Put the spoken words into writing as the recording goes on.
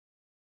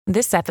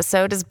This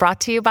episode is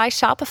brought to you by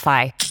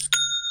Shopify.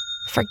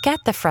 Forget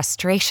the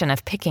frustration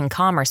of picking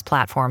commerce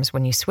platforms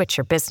when you switch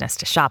your business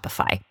to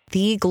Shopify,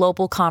 the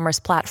global commerce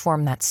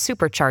platform that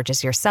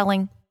supercharges your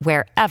selling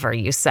wherever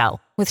you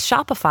sell. With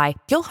Shopify,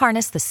 you'll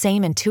harness the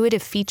same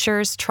intuitive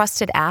features,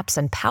 trusted apps,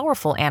 and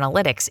powerful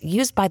analytics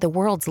used by the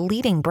world's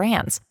leading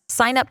brands.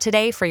 Sign up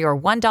today for your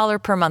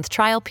 $1 per month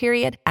trial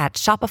period at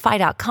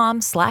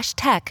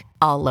shopify.com/tech,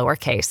 all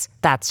lowercase.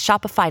 That's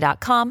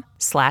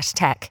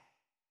shopify.com/tech.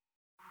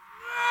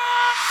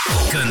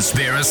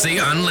 Conspiracy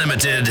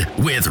Unlimited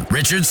with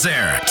Richard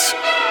Syrett.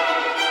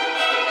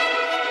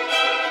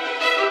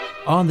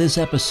 On this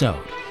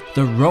episode,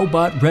 the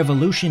robot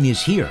revolution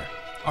is here.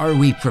 Are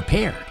we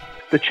prepared?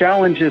 The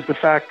challenge is the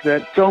fact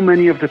that so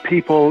many of the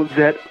people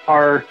that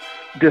are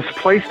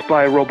displaced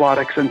by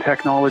robotics and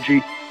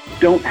technology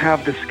don't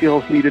have the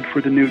skills needed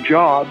for the new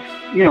jobs.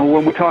 You know,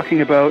 when we're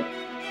talking about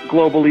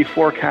globally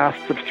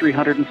forecasts of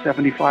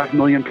 375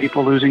 million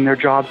people losing their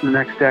jobs in the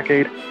next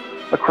decade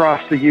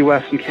across the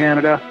U.S. and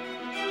Canada,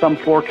 some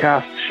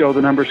forecasts show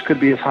the numbers could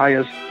be as high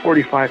as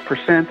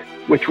 45%,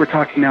 which we're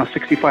talking now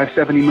 65,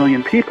 70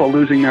 million people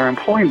losing their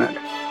employment.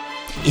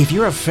 If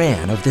you're a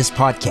fan of this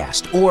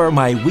podcast or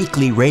my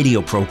weekly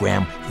radio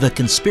program, The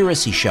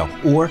Conspiracy Show,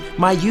 or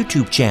my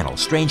YouTube channel,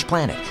 Strange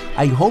Planet,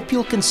 I hope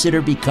you'll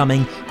consider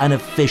becoming an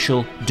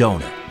official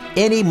donor.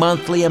 Any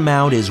monthly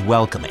amount is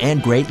welcome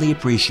and greatly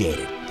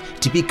appreciated.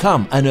 To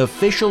become an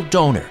official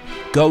donor,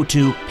 go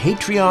to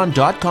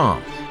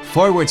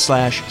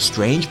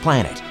patreon.com/Strange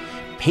Planet.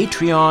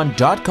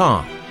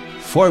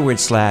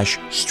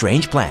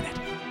 Patreon.com/Strange Planet.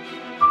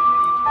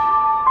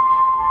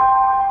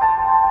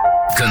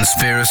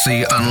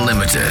 Conspiracy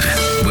Unlimited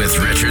with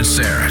Richard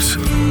Syrett.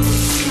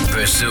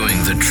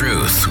 Pursuing the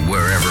truth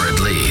wherever it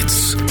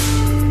leads.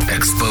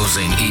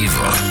 Exposing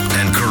evil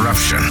and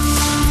corruption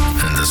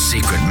and the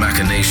secret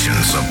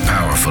machinations of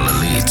powerful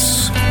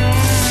elites.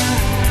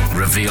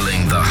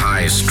 Revealing the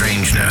high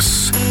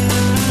strangeness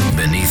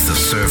beneath the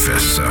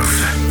surface of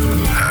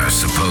our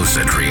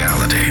supposed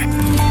reality.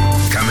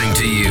 Coming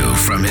to you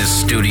from his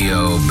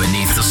studio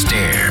beneath the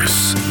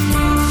stairs.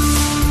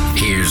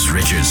 Here's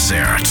Richard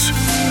Syrett.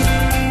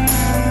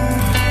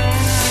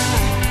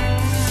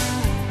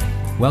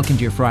 Welcome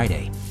to your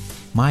Friday.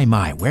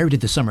 My, where did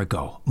the summer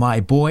go? My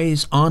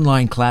boys'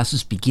 online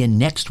classes begin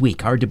next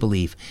week. Hard to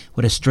believe.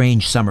 What a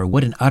strange summer.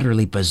 What an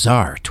utterly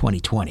bizarre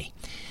 2020.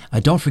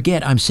 Don't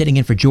forget, I'm sitting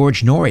in for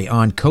George Norrie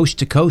on Coast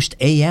to Coast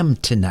AM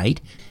tonight.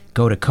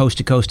 Go to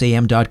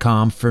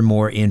coasttocoastam.com for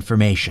more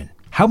information.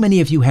 How many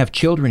of you have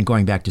children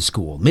going back to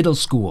school, middle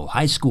school,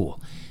 high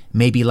school?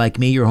 Maybe like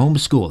me, you're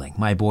homeschooling.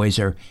 My boys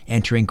are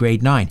entering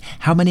grade 9.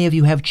 How many of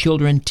you have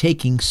children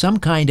taking some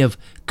kind of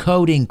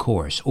coding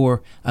course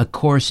or a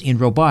course in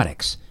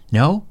robotics?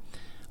 No?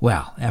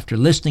 Well, after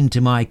listening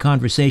to my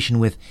conversation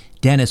with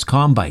Dennis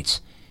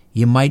Combites,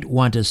 you might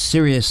want to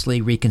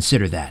seriously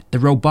reconsider that. The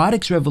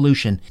robotics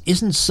revolution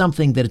isn't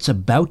something that it's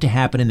about to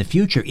happen in the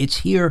future.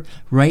 It's here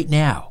right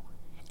now.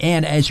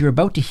 And as you're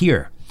about to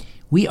hear,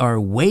 we are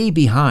way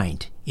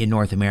behind in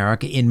North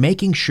America in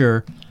making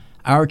sure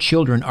our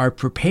children are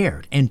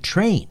prepared and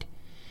trained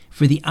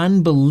for the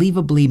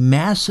unbelievably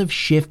massive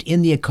shift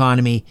in the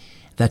economy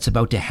that's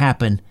about to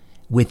happen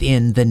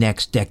within the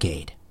next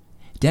decade.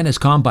 Dennis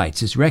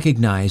Combites is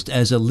recognized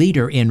as a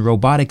leader in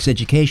robotics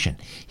education.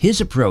 His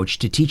approach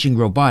to teaching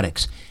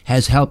robotics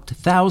has helped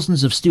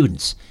thousands of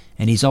students,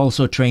 and he's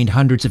also trained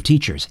hundreds of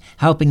teachers,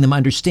 helping them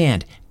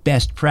understand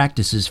best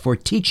practices for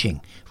teaching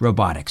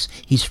robotics.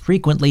 He's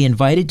frequently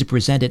invited to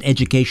present at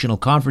educational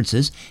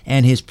conferences,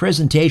 and his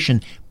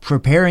presentation,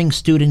 Preparing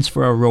Students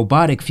for a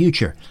Robotic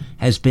Future,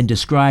 has been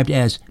described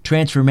as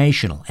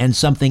transformational and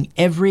something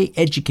every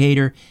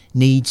educator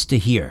needs to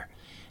hear.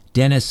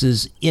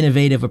 Dennis's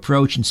innovative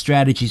approach and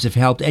strategies have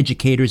helped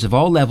educators of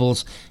all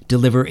levels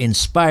deliver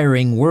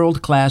inspiring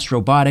world-class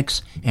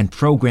robotics and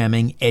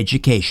programming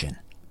education.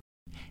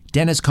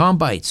 Dennis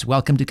Combites,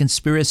 welcome to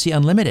Conspiracy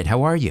Unlimited.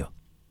 How are you?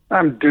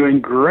 I'm doing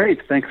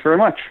great. Thanks very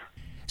much.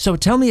 So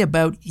tell me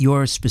about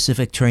your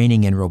specific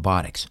training in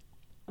robotics.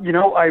 You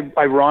know,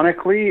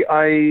 ironically,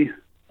 I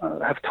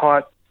have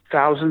taught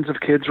thousands of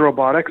kids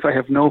robotics. I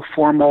have no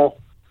formal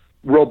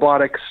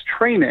robotics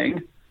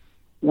training,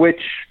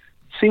 which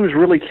seems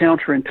really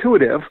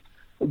counterintuitive,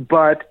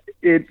 but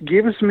it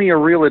gives me a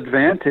real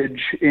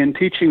advantage in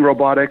teaching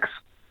robotics,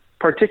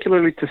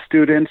 particularly to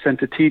students and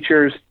to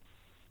teachers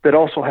that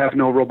also have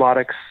no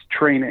robotics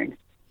training.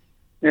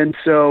 And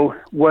so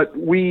what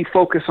we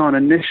focus on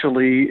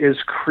initially is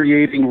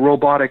creating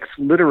robotics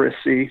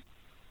literacy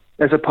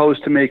as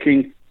opposed to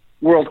making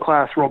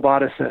world-class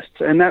roboticists.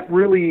 And that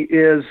really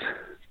is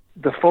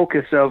the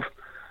focus of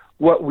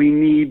what we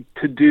need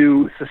to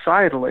do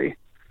societally.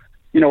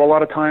 You know, a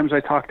lot of times I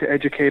talk to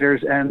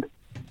educators and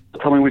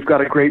tell me we've got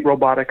a great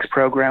robotics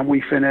program. We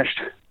finished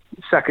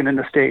second in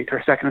the state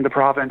or second in the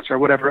province or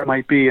whatever it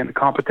might be in the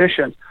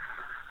competition.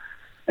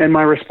 And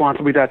my response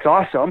will be, that's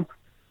awesome.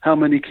 How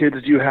many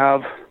kids do you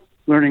have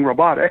learning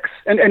robotics?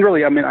 And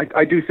really, I mean,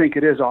 I do think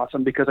it is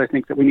awesome because I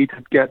think that we need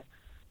to get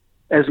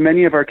as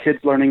many of our kids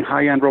learning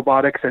high-end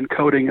robotics and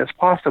coding as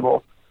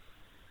possible.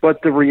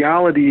 But the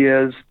reality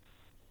is,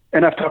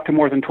 and I've talked to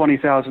more than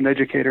 20,000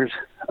 educators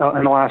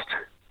in the last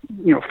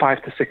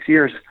 5 to 6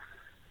 years,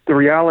 the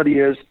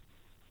reality is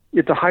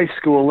at the high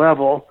school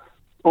level,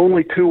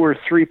 only 2 or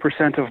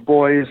 3% of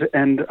boys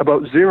and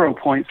about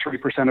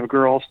 0.3% of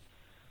girls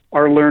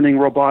are learning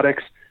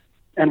robotics.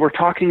 And we're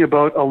talking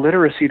about a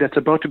literacy that's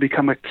about to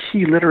become a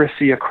key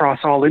literacy across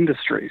all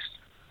industries.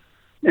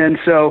 And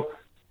so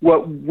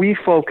what we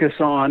focus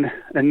on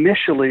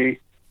initially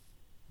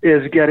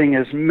is getting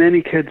as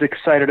many kids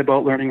excited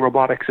about learning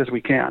robotics as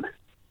we can.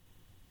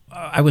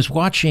 I was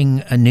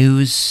watching a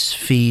news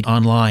feed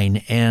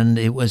online, and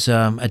it was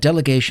a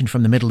delegation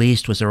from the Middle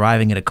East was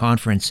arriving at a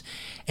conference,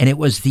 and it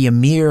was the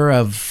emir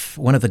of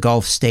one of the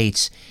Gulf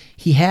states.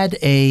 He had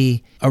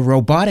a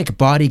robotic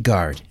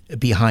bodyguard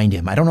behind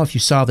him. I don't know if you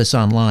saw this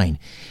online.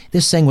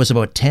 This thing was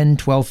about 10,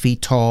 12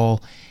 feet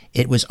tall.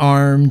 It was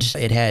armed.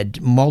 It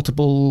had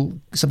multiple,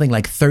 something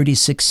like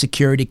 36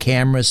 security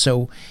cameras,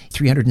 so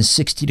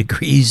 360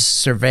 degrees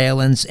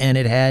surveillance, and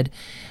it had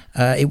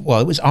it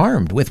was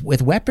armed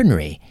with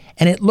weaponry,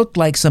 and it looked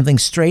like something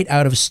straight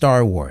out of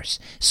Star Wars.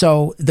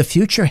 So the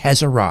future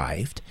has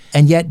arrived,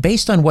 and yet,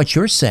 based on what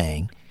you're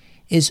saying,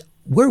 is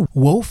we're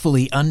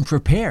woefully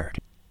unprepared.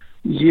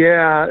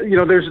 Yeah,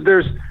 there's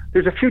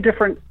a few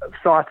different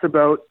thoughts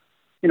about,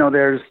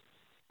 there's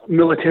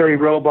military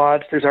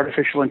robots, there's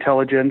artificial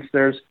intelligence,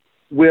 there's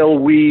will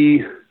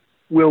we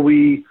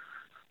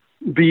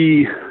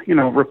be,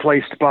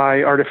 replaced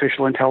by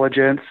artificial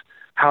intelligence?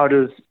 How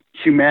does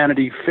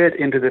humanity fit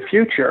into the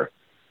future?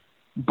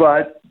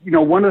 But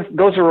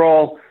those are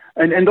all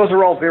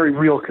very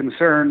real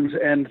concerns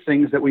and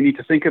things that we need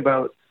to think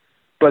about.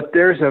 But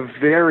there's a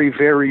very,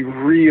 very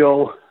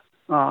real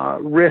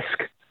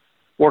risk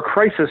or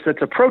crisis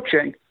that's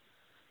approaching,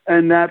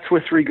 and that's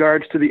with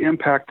regards to the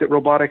impact that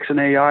robotics and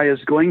AI is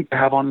going to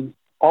have on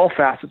all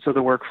facets of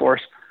the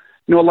workforce.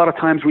 A lot of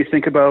times we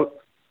think about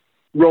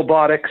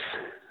robotics,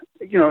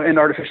 and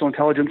artificial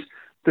intelligence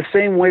the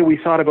same way we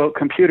thought about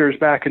computers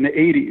back in the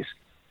 80s.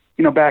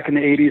 Back in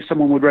the 80s,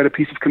 someone would write a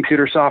piece of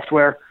computer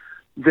software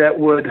that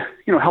would,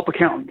 help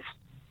accountants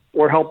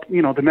or help,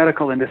 the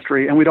medical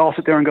industry. And we'd all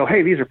sit there and go,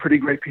 hey, these are pretty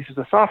great pieces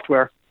of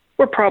software.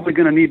 We're probably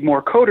going to need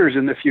more coders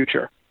in the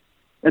future.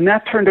 And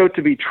that turned out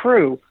to be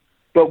true.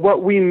 But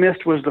what we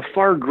missed was the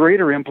far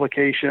greater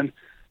implication,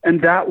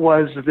 and that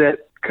was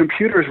that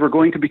computers were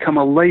going to become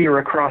a layer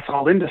across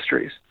all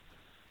industries.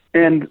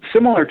 And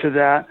similar to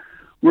that,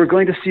 we're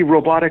going to see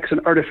robotics and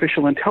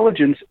artificial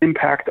intelligence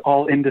impact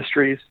all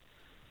industries.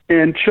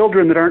 And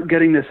children that aren't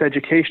getting this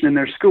education in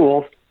their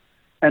schools,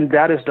 and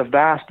that is the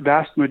vast,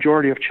 vast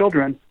majority of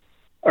children,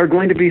 are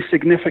going to be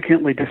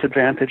significantly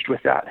disadvantaged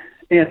with that.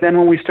 And then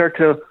when we start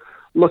to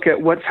look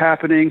at what's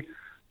happening,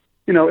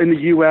 in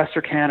the U.S.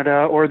 or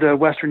Canada or the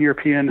Western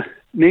European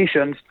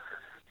nations,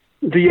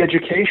 the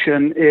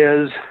education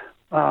is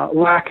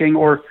lacking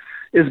or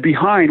is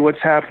behind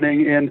what's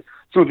happening in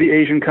some of the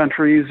Asian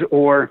countries,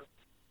 or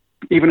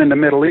even in the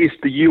Middle East.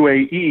 The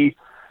UAE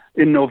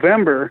in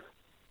November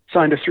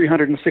signed a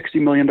 $360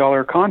 million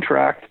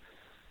contract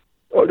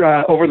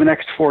over the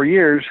next 4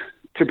 years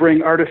to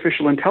bring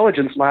artificial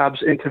intelligence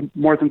labs into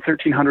more than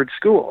 1,300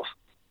 schools.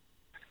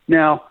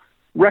 Now,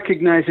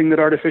 recognizing that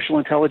artificial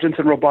intelligence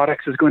and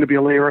robotics is going to be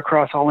a layer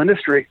across all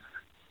industry,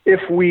 if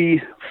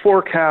we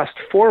forecast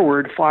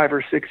forward 5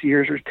 or 6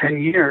 years or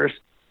 10 years,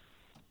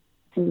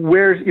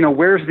 where's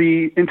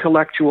the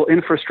intellectual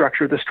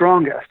infrastructure the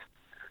strongest?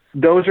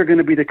 Those are going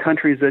to be the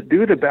countries that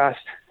do the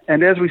best.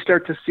 And as we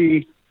start to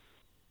see,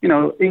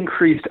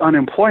 increased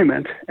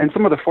unemployment, and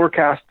some of the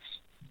forecasts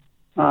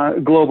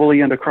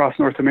globally and across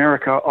North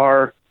America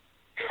are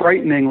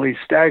frighteningly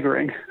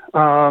staggering.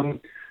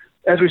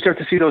 As we start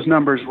to see those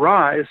numbers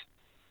rise,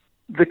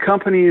 the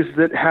companies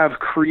that have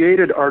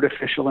created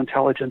artificial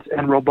intelligence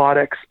and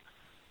robotics,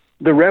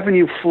 the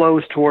revenue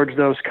flows towards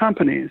those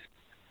companies.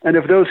 And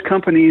if those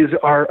companies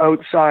are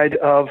outside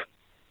of,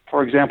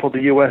 for example,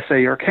 the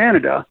USA or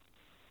Canada,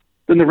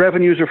 then the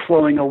revenues are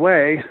flowing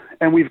away,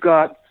 and we've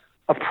got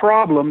a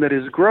problem that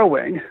is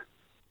growing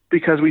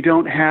because we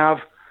don't have,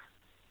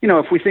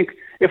 if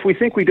we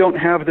think we don't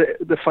have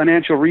the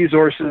financial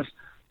resources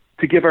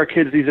to give our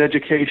kids these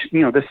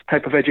education, this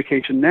type of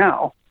education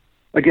now,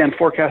 again,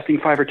 forecasting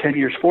 5 or 10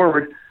 years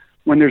forward,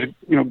 when there's,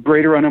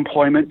 greater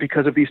unemployment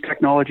because of these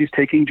technologies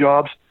taking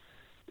jobs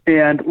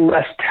and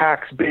less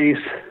tax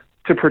base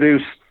to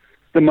produce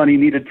the money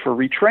needed for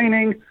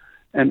retraining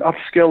and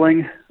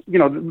upskilling,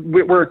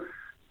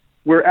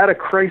 we're at a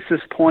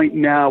crisis point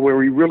now where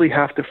we really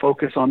have to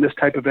focus on this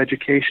type of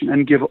education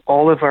and give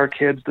all of our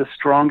kids the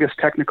strongest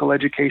technical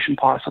education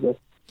possible.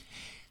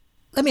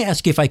 Let me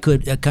ask you, if I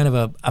could, kind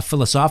of a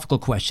philosophical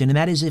question, and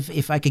that is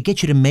if I could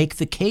get you to make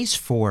the case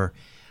for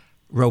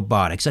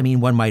robotics. I mean,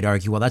 one might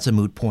argue, well, that's a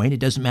moot point. It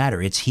doesn't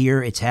matter. It's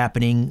here. It's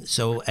happening.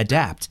 So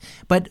adapt.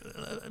 But,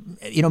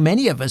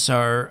 many of us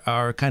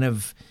are kind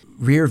of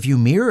rear view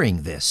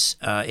mirroring this.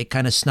 It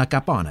kind of snuck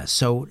up on us.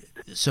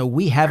 So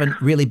we haven't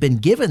really been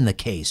given the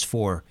case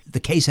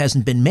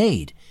hasn't been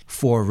made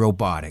for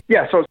robotics?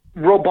 Yeah, so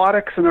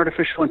robotics and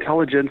artificial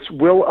intelligence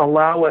will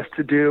allow us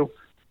to do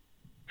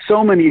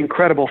so many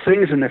incredible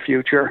things in the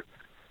future.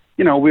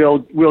 You know,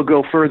 we'll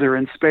go further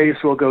in space,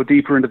 we'll go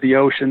deeper into the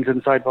oceans,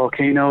 inside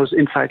volcanoes,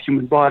 inside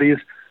human bodies.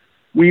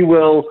 We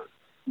will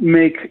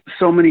make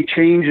so many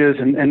changes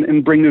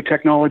and bring new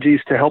technologies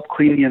to help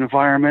clean the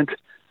environment.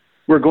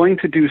 We're going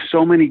to do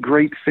so many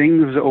great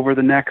things over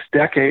the next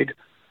decade,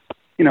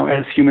 you know,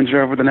 as humans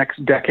are over the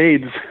next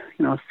decades,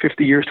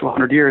 50 years to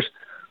 100 years.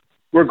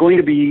 We're going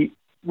to be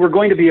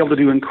able to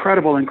do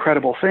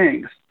incredible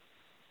things.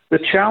 The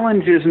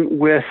challenge isn't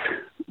with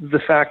the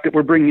fact that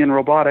we're bringing in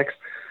robotics.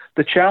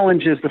 The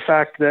challenge is the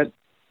fact that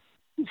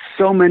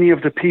so many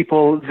of the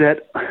people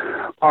that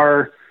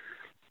are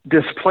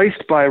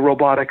displaced by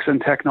robotics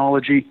and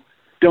technology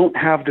don't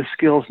have the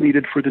skills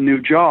needed for the new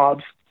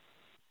jobs.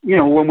 You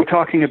know, when we're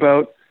talking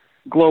about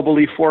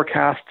globally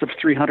forecasts of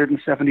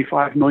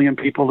 375 million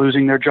people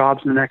losing their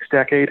jobs in the next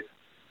decade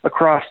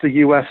across the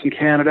U.S. and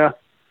Canada,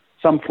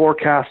 some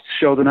forecasts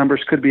show the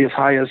numbers could be as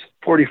high as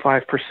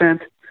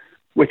 45%,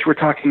 which we're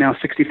talking now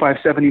 65,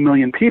 70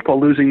 million people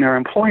losing their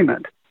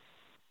employment.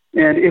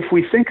 And if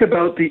we think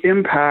about the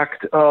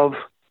impact of,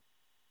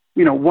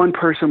 one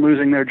person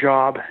losing their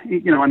job,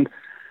 and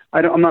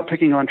I'm not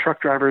picking on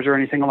truck drivers or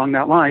anything along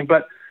that line,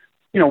 but,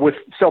 with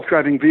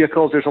self-driving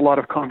vehicles, there's a lot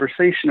of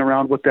conversation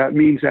around what that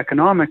means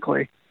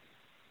economically.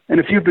 And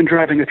if you've been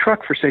driving a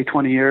truck for, say,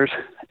 20 years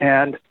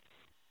and,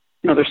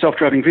 there's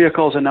self-driving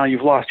vehicles and now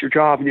you've lost your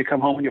job and you come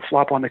home and you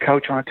flop on the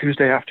couch on a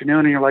Tuesday afternoon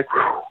and you're like,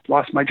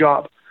 lost my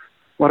job.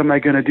 What am I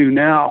going to do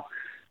now?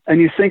 And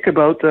you think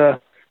about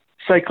the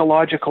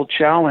psychological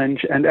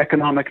challenge and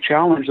economic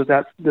challenge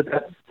that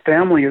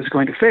family is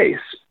going to face.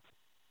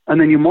 And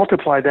then you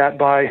multiply that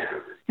by,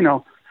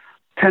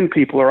 10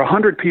 people or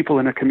 100 people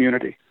in a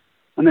community.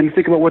 And then you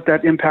think about what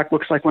that impact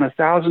looks like when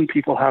 1,000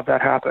 people have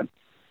that happen.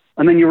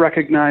 And then you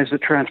recognize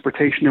that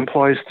transportation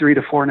employs 3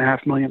 to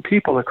 4.5 million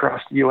people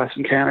across the U.S.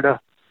 and Canada.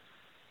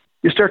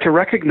 You start to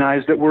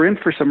recognize that we're in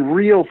for some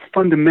real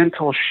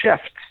fundamental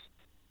shifts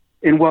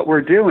in what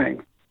we're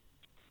doing.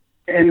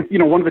 And,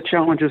 one of the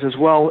challenges as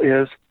well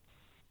is,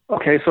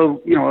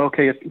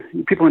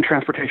 people in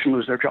transportation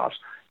lose their jobs.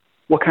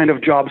 What kind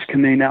of jobs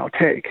can they now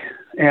take?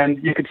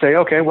 And you could say,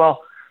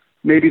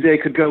 maybe they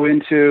could go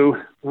into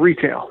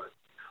retail.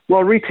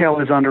 Well, retail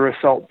is under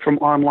assault from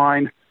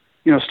online,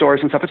 stores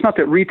and stuff. It's not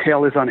that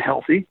retail is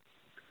unhealthy,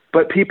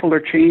 but people are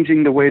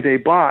changing the way they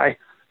buy.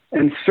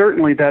 And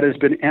certainly that has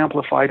been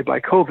amplified by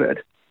COVID.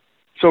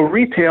 So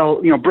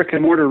retail, brick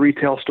and mortar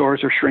retail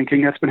stores are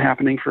shrinking. That's been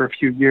happening for a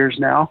few years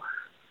now.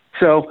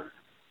 So,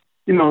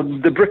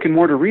 the brick and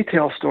mortar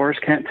retail stores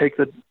can't take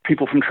the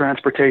people from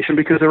transportation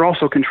because they're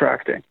also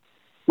contracting.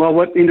 Well,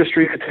 what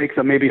industry could take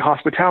them? Maybe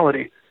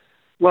hospitality.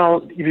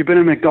 Well, if you've been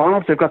in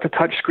McDonald's, they've got the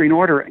touch screen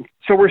ordering.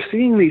 So we're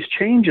seeing these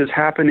changes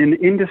happen in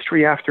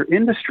industry after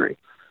industry.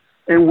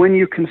 And when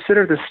you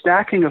consider the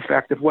stacking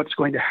effect of what's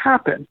going to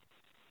happen,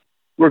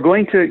 we're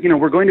going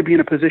to be in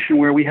a position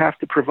where we have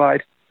to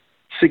provide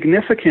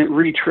significant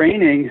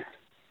retraining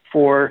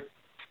for,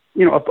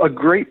 a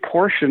great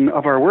portion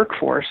of our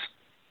workforce.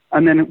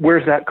 And then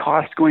where's that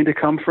cost going to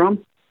come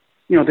from?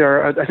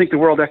 I think the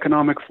World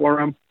Economic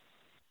Forum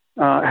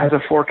has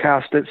a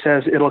forecast that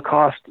says it'll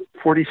cost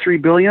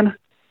 $43 billion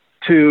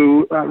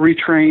to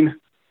retrain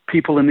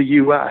people in the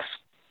U.S.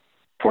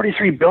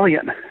 $43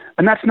 billion.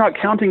 And that's not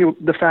counting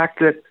the fact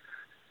that,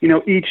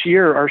 each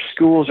year our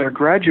schools are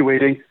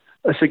graduating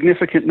a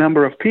significant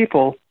number of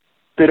people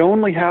that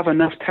only have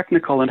enough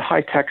technical and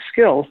high-tech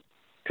skills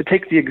to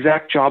take the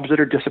exact jobs that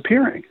are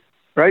disappearing,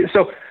 right?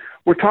 So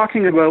we're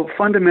talking about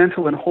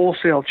fundamental and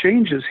wholesale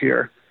changes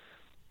here,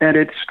 and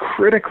it's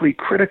critically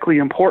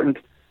important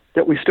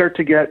that we start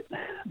to get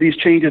these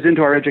changes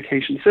into our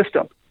education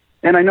system.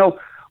 And I know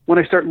when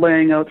I start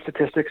laying out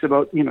statistics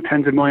about,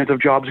 tens of millions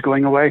of jobs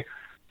going away,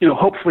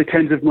 hopefully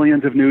tens of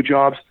millions of new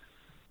jobs,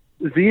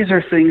 these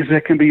are things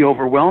that can be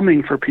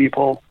overwhelming for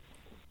people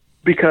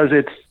because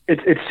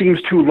it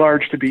seems too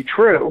large to be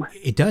true.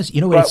 It does.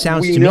 It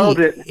sounds to me,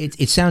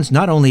 it sounds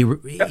not only,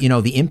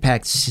 the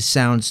impact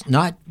sounds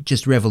not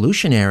just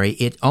revolutionary,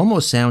 it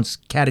almost sounds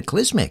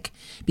cataclysmic.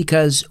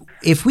 Because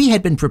if we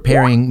had been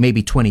preparing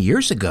maybe 20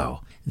 years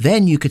ago,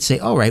 then you could say,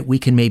 all right, we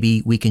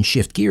can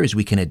shift gears,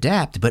 we can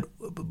adapt. But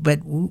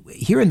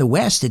here in the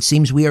West, it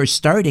seems we are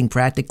starting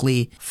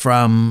practically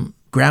from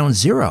ground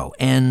zero.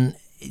 And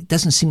it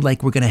doesn't seem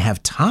like we're going to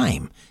have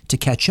time to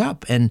catch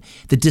up. And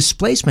the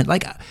displacement,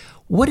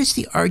 what is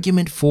the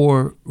argument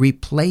for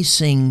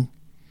replacing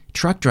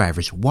truck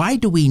drivers? Why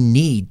do we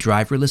need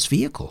driverless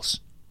vehicles?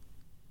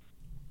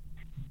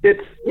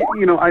 It's,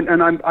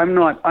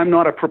 I'm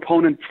not a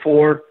proponent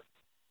for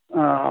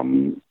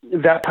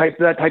that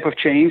type of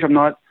change. I'm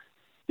not,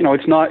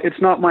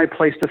 it's not my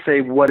place to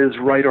say what is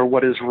right or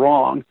what is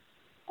wrong.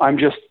 I'm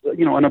just,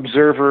 an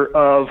observer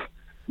of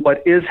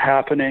what is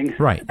happening,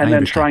 right, and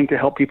then trying to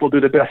help people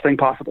do the best thing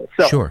possible.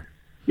 So, sure.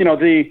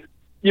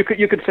 You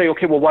could say,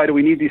 okay, well, why do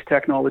we need these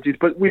technologies?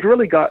 But we've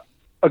really got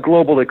a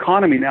global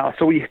economy now,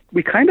 so we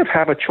kind of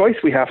have a choice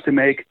we have to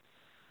make,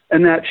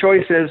 and that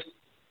choice is,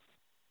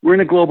 we're in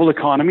a global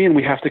economy and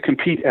we have to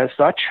compete as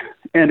such.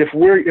 And if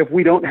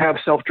we don't have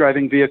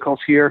self-driving vehicles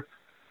here,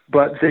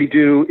 but they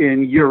do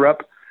in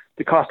Europe,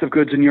 the cost of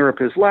goods in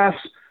Europe is less,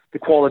 the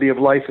quality of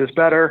life is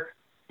better,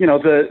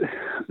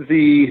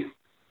 the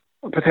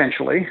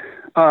potentially,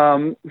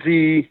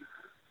 the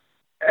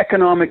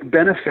economic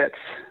benefits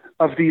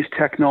of these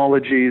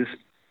technologies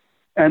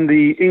and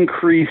the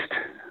increased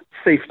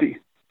safety,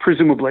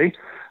 presumably,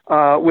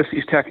 with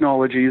these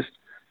technologies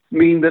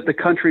mean that the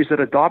countries that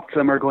adopt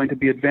them are going to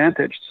be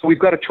advantaged. So we've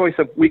got a choice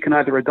of we can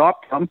either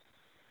adopt them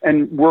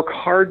and work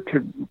hard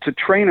to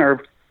train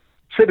our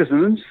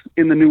citizens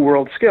in the new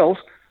world skills,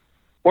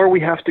 or we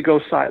have to go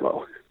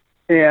silo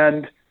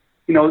and,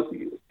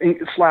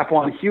 slap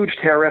on huge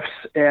tariffs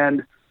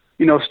and,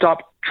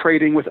 stop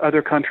trading with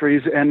other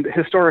countries. And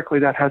historically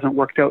that hasn't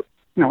worked out,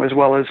 as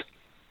well as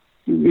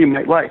you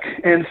might like.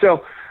 And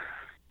so,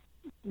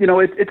 I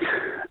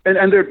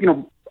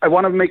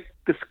want to make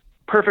this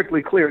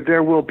perfectly clear.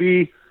 There will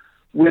be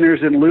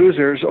winners and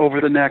losers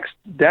over the next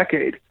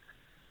decade.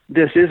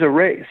 This is a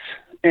race.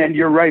 And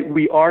you're right,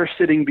 we are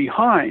sitting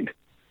behind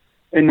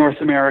in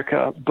North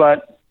America,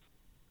 but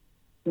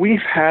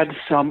we've had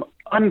some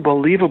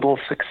unbelievable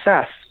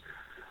success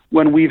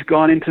when we've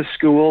gone into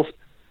schools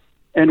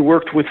and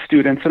worked with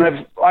students.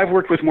 And I've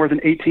worked with more than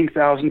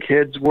 18,000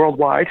 kids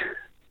worldwide,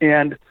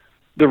 and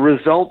the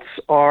results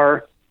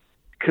are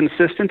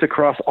consistent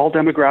across all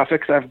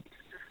demographics. I've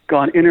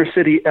gone inner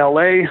city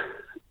LA,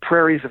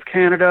 prairies of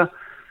Canada,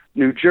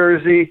 New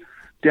Jersey,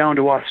 down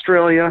to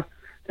Australia,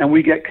 and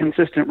we get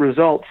consistent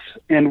results.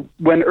 And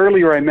when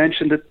earlier I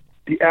mentioned that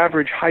the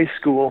average high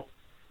school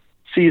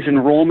sees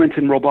enrollment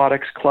in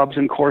robotics clubs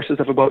and courses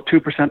of about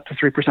 2% to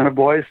 3% of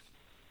boys,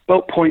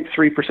 about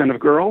 0.3% of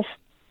girls,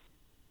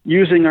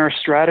 using our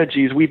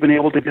strategies, we've been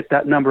able to get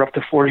that number up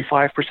to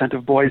 45%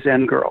 of boys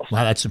and girls.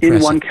 Wow, that's impressive.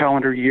 In one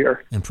calendar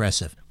year.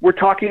 Impressive. We're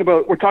talking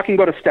about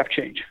a step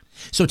change.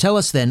 So tell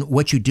us then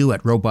what you do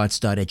at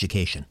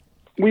robots.education.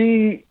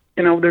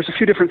 There's a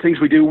few different things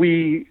we do.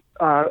 We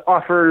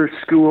offer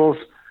schools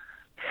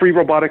free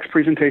robotics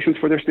presentations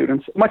for their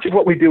students. Much of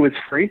what we do is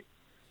free.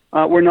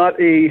 We're not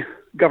a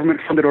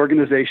government-funded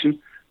organization.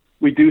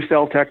 We do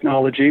sell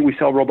technology. We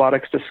sell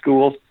robotics to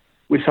schools.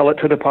 We sell it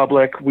to the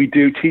public. We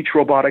do teach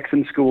robotics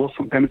in schools.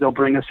 Sometimes they'll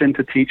bring us in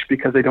to teach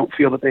because they don't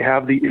feel that they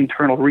have the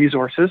internal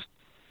resources.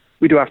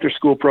 We do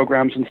after-school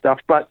programs and stuff.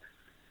 But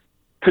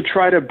to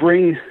try to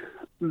bring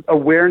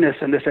awareness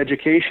in this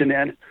education,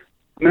 and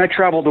I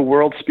travel the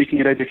world speaking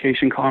at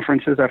education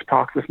conferences. I've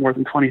talked with more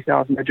than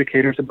 20,000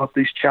 educators about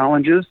these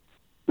challenges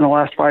in the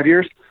last 5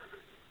 years.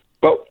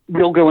 But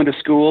we'll go into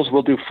schools.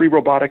 We'll do free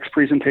robotics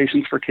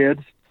presentations for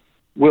kids.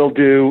 We'll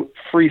do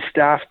free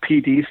staff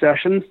PD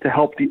sessions to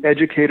help the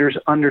educators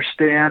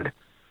understand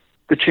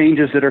the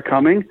changes that are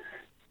coming.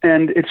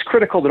 And it's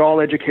critical that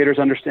all educators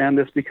understand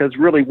this, because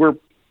really we're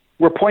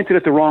pointed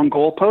at the wrong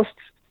goalposts,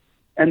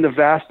 and the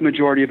vast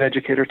majority of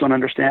educators don't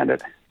understand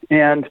it.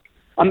 And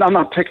I'm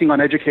not picking on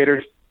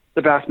educators.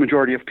 The vast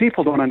majority of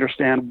people don't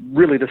understand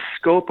really the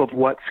scope of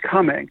what's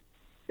coming.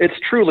 It's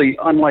truly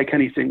unlike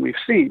anything we've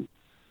seen.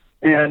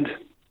 And,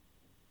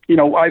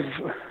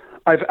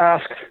 I've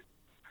asked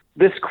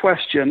this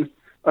question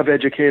of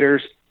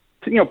educators,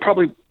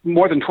 probably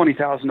more than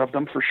 20,000 of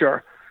them for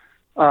sure.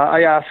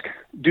 I ask,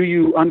 do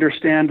you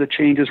understand the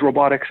changes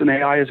robotics and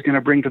AI is going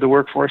to bring to the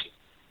workforce,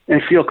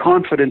 and feel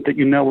confident that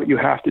you know what you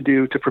have to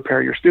do to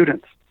prepare your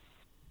students?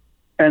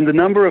 And the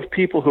number of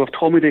people who have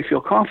told me they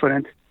feel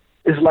confident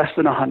is less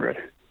than 100,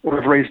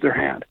 or have raised their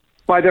hand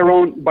by their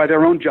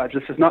own judge.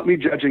 This is not me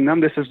judging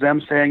them. This is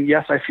them saying,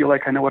 yes, I feel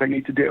like I know what I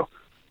need to do.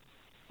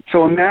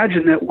 So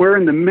imagine that we're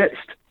in the midst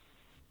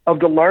of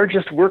the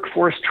largest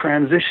workforce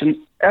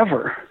transition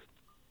ever,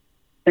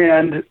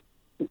 and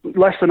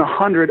less than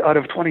 100 out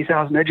of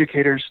 20,000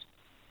 educators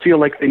feel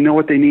like they know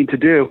what they need to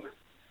do.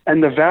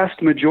 And the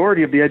vast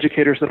majority of the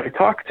educators that I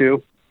talk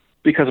to,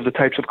 because of the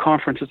types of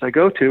conferences I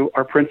go to,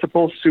 are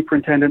principals,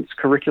 superintendents,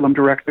 curriculum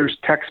directors,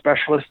 tech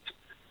specialists,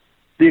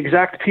 the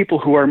exact people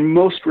who are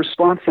most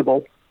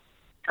responsible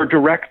for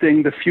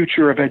directing the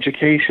future of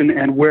education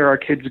and where our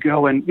kids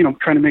go, and,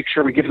 trying to make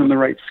sure we give them the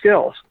right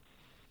skills.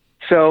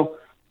 So,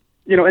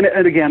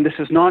 and again, this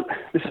is not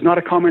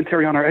a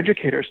commentary on our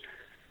educators.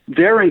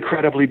 They're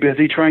incredibly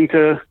busy trying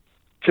to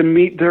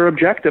meet their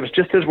objectives,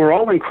 just as we're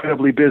all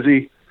incredibly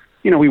busy.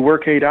 We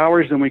work 8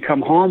 hours, then we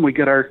come home, we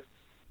get our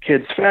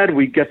kids fed,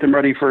 we get them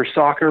ready for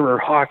soccer or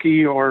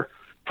hockey or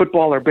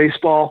football or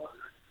baseball.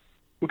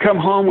 We come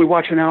home, we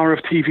watch an hour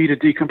of TV to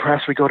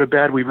decompress, we go to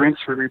bed, we rinse,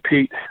 we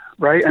repeat,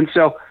 right? And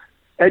so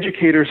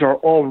educators are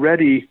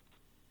already,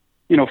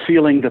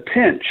 feeling the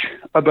pinch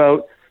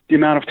about the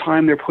amount of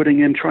time they're putting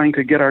in trying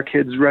to get our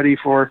kids ready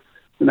for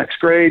the next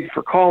grade,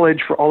 for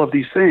college, for all of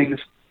these things.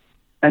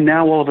 And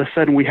now all of a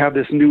sudden we have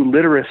this new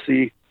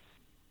literacy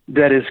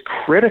that is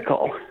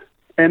critical.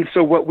 And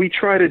so what we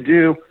try to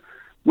do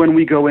when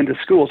we go into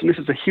schools, and this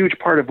is a huge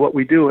part of what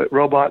we do at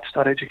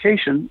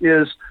robots.education,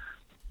 is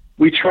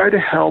we try to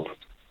help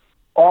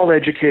all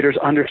educators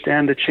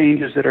understand the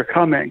changes that are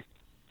coming.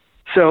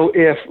 So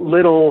if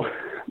little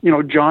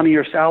Johnny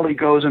or Sally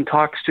goes and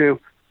talks to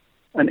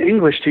an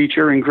English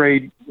teacher in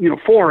grade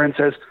 4 and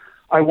says,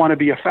 I want to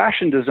be a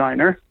fashion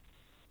designer,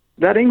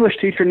 that English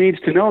teacher needs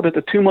to know that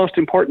the two most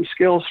important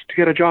skills to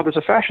get a job as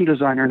a fashion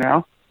designer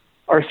now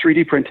are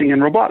 3D printing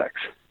and robotics.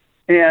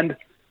 And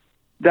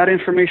that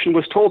information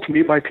was told to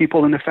me by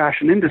people in the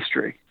fashion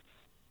industry.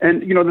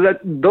 And,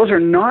 those are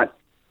not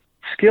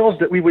skills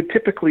that we would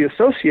typically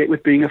associate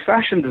with being a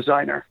fashion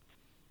designer.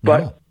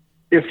 But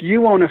if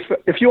you own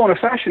a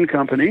fashion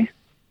company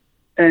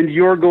and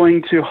you're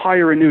going to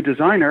hire a new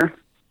designer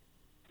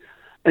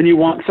and you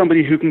want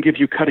somebody who can give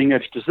you cutting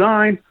edge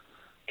design,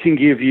 can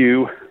give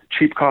you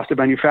cheap cost of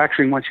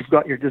manufacturing once you've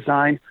got your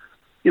design,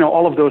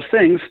 all of those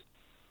things,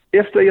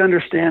 if they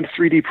understand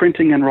 3D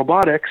printing and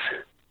robotics,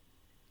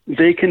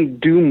 they can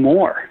do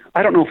more.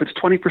 I don't know if it's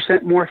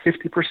 20% more,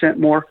 50%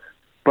 more,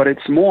 but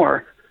it's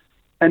more.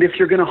 And if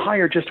you're going to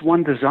hire just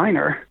one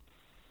designer,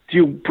 do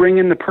you bring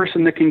in the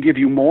person that can give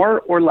you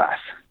more or less?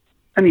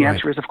 And the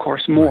answer is, of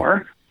course,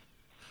 more.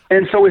 Right.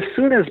 And so as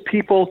soon as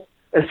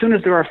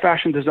there are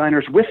fashion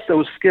designers with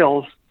those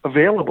skills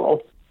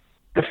available,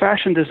 the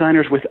fashion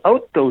designers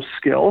without those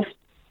skills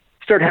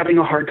start having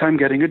a hard time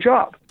getting a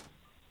job.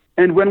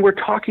 And when we're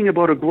talking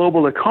about a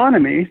global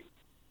economy,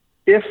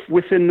 if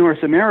within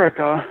North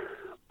America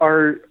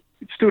our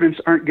students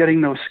aren't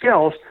getting those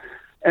skills,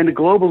 and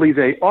globally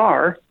they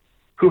are,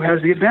 who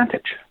has the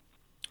advantage?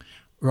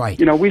 Right.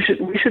 We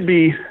should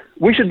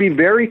be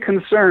very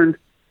concerned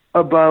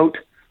about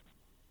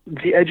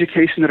the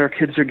education that our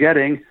kids are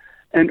getting,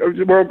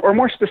 or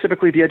more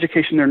specifically, the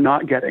education they're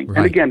not getting. Right.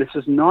 And again, this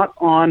is not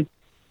on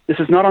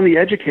the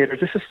educators.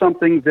 This is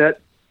something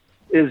that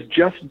is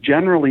just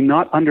generally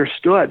not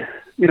understood.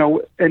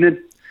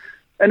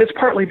 And it's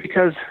partly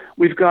because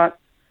we've got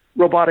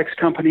robotics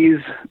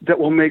companies that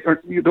will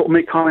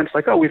make comments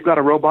like, "Oh, we've got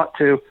a robot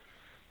to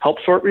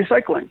help sort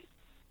recycling,"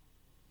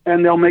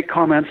 and they'll make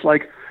comments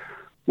like,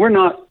 "We're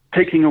not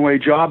taking away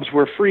jobs.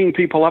 We're freeing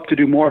people up to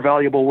do more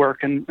valuable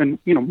work and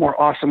more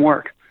awesome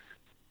work."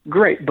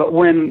 Great, but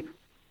when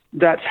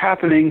that's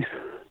happening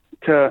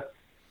to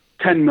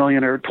 10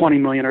 million or 20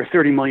 million or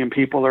 30 million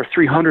people or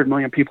 300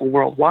 million people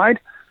worldwide,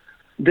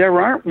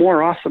 there aren't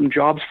more awesome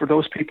jobs for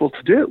those people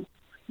to do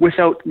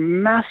without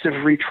massive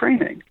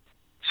retraining.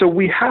 So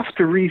we have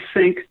to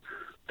rethink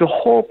the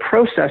whole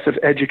process of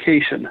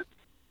education,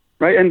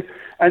 right? And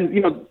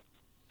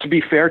to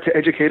be fair to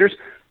educators,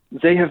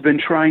 they have been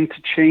trying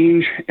to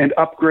change and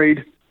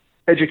upgrade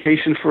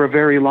education for a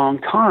very long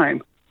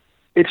time.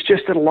 It's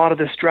just that a lot of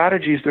the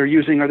strategies they're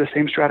using are the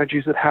same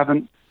strategies that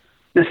haven't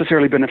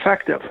necessarily been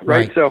effective,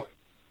 right? So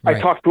I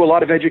talk to a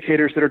lot of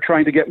educators that are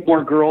trying to get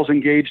more girls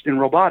engaged in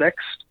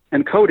robotics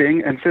and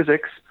coding and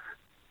physics,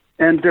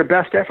 and their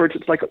best efforts,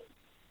 it's like,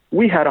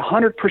 we had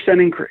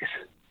 100% increase.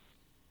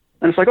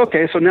 And it's like,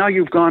 okay, so now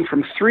you've gone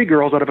from 3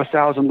 girls out of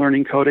 1,000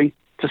 learning coding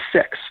to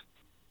 6.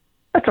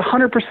 That's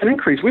 100%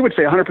 increase. We would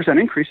say 100%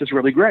 increase is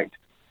really great.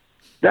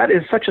 That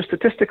is such a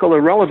statistical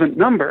irrelevant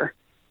number.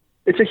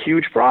 It's a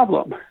huge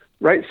problem,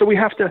 right? So we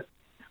have to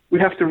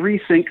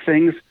rethink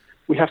things.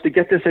 We have to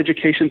get this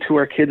education to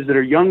our kids that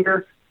are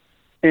younger,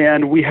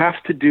 and we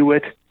have to do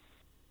it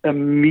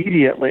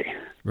immediately.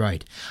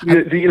 Right.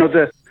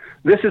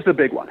 This is the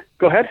big one.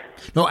 Go ahead.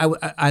 No,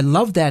 I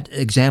love that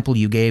example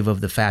you gave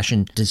of the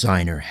fashion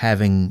designer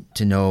having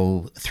to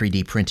know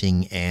 3D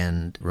printing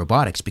and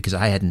robotics, because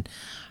I hadn't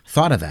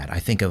thought of that. I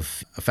think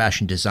of a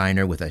fashion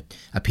designer with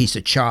a piece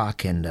of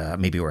chalk and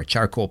maybe or a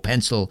charcoal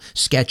pencil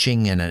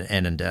sketching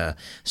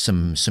and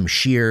some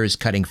shears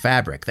cutting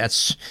fabric.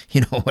 That's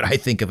what I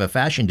think of a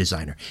fashion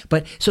designer.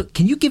 But so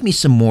can you give me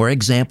some more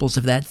examples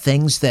of that?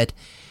 Things that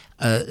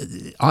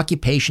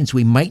occupations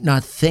we might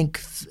not think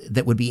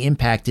that would be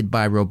impacted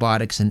by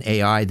robotics and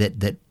AI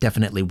that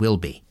definitely will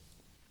be.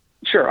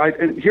 Sure.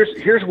 And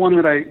here's one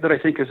that I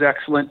think is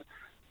excellent,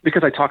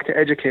 because I talk to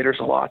educators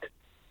a lot.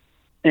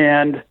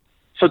 And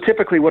so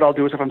typically what I'll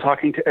do is, if I'm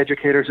talking to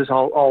educators, is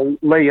I'll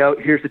lay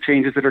out, here's the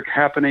changes that are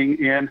happening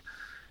in,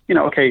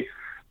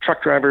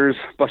 truck drivers,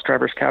 bus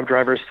drivers, cab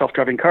drivers,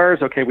 self-driving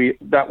cars. Okay,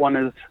 that one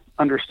is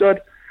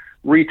understood.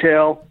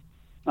 Retail,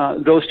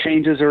 those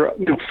changes are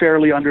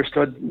fairly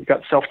understood. You've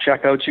got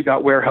self-checkouts, you've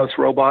got warehouse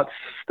robots,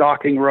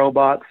 stocking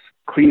robots,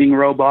 cleaning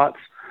robots,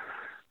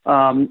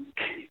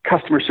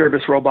 customer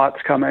service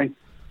robots coming.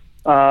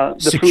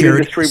 The food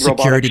industry,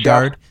 security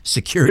guard,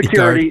 security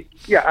guard.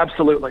 Yeah,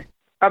 absolutely.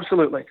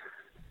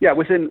 Yeah,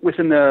 within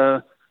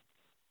the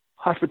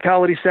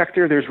hospitality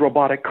sector, there's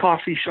robotic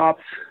coffee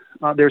shops.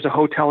 There's a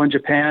hotel in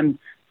Japan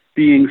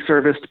being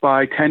serviced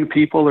by 10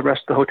 people. The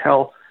rest of the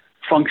hotel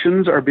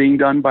functions are being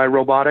done by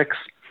robotics.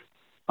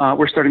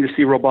 We're starting to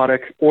see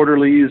robotic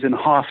orderlies in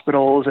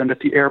hospitals and at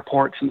the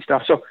airports and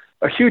stuff. So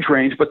a huge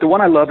range, but the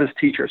one I love is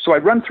teachers. So I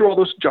run through all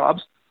those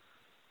jobs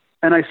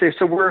and I say,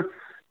 so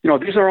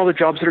these are all the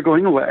jobs that are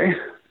going away.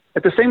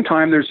 At the same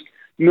time, there's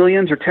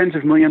millions or tens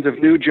of millions of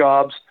new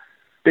jobs: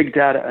 big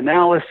data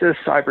analysis,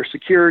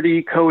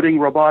 cybersecurity, coding,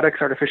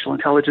 robotics, artificial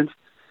intelligence,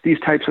 these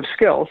types of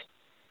skills.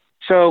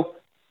 So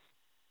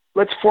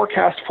let's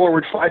forecast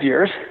forward 5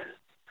 years.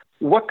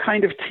 What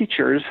kind of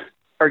teachers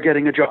are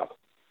getting a job?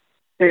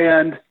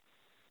 And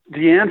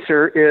the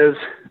answer is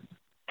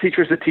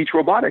teachers that teach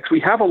robotics. We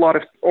have a lot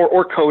of,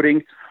 or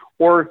coding,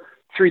 or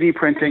 3D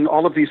printing,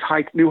 all of these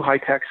new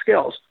high-tech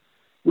skills.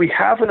 We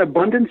have an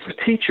abundance of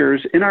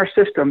teachers in our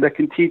system that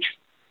can teach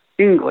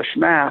English,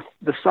 math,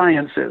 the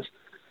sciences,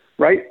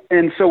 right?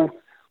 And so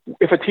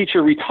if a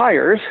teacher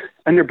retires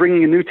and they're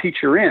bringing a new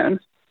teacher in,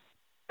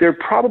 they're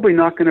probably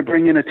not going to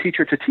bring in a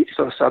teacher to teach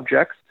those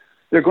subjects.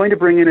 They're going to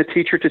bring in a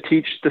teacher to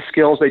teach the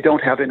skills they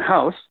don't have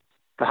in-house,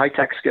 the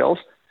high-tech skills,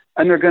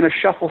 and they're going to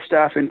shuffle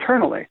staff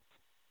internally.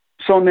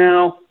 So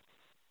now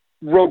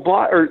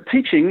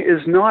teaching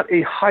is not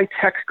a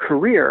high-tech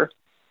career,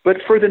 but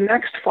for the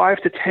next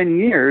 5 to 10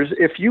 years,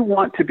 if you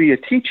want to be a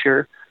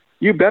teacher,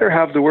 you better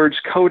have the words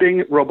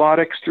coding,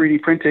 robotics,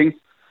 3D printing,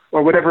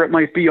 or whatever it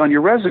might be on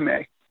your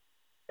resume.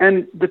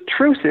 And the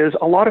truth is,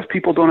 a lot of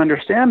people don't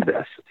understand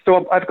this.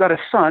 So I've got a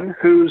son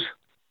who's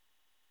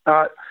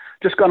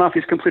just gone off.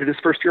 He's completed his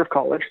first year of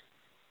college.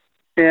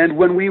 And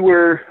when we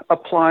were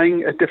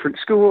applying at different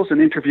schools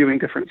and interviewing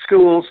different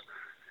schools,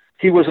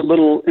 he was a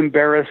little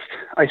embarrassed,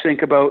 I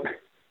think, about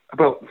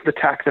the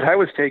tack that I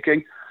was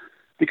taking,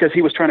 because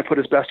he was trying to put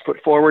his best foot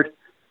forward,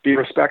 be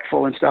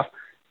respectful and stuff.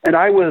 And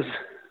I was,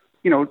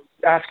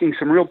 asking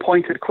some real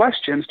pointed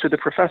questions to the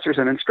professors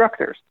and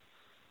instructors,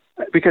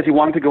 because he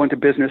wanted to go into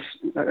business,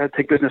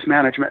 take business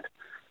management.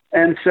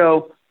 And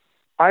so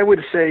I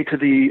would say to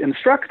the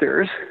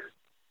instructors,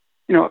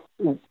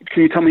 can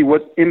you tell me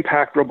what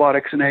impact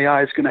robotics and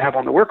AI is going to have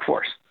on the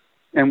workforce,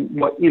 and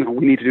what, we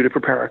need to do to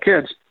prepare our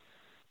kids?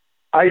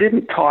 I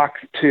didn't talk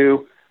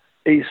to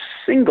a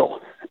single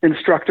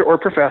instructor or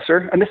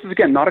professor, and this is,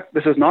 again,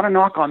 this is not a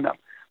knock on them.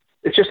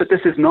 It's just that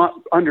this is not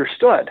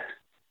understood.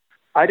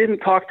 I didn't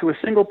talk to a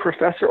single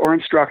professor or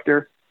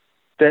instructor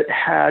that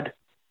had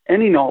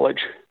any knowledge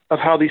of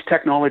how these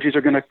technologies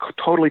are going to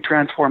totally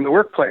transform the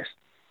workplace.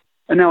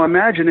 And now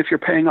imagine if you're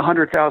paying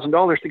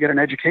 $100,000 to get an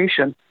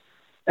education,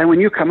 and when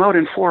you come out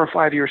in 4 or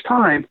 5 years'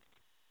 time,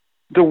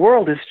 the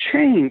world has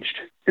changed.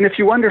 And if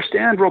you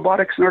understand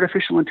robotics and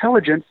artificial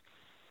intelligence,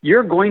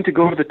 you're going to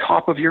go to the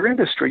top of your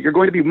industry. You're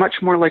going to be much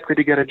more likely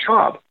to get a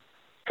job.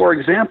 For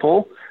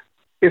example,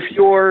 if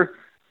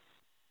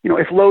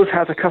Lowe's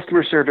has a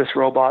customer service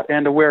robot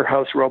and a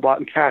warehouse robot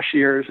and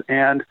cashiers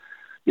and,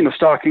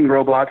 stocking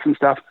robots and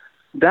stuff,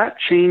 that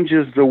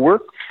changes the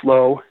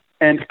workflow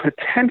and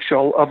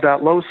potential of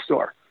that Lowe's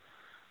store.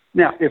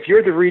 Now, if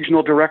you're the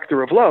regional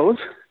director of Lowe's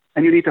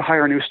and you need to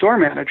hire a new store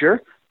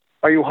manager,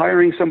 are you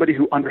hiring somebody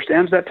who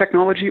understands that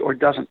technology or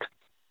doesn't?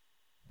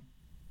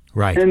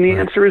 Right. And the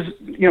answer is,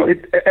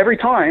 every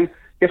time,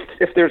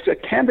 if there's a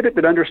candidate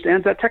that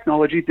understands that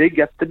technology, they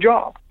get the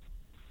job.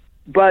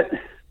 But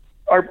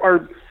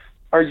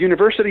our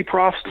university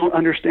profs don't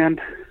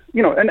understand,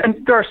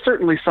 and there are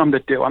certainly some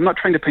that do. I'm not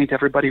trying to paint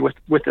everybody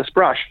with this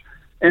brush.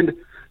 And,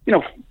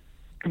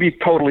 to be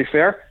totally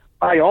fair,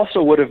 I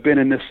also would have been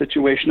in this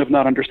situation of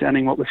not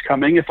understanding what was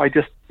coming if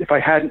I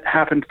hadn't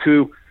happened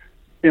to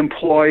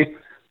employ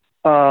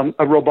a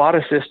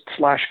roboticist /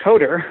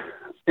 coder,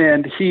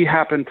 and he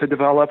happened to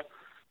develop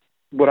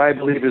what I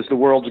believe is the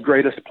world's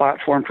greatest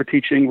platform for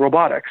teaching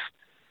robotics.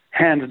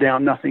 Hands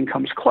down, nothing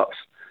comes close.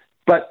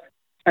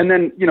 And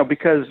then,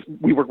 because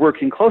we were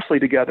working closely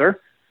together,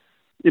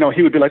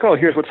 he would be like, oh,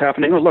 here's what's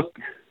happening. Oh, look,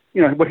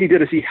 what he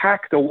did is he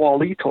hacked a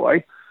Wall-E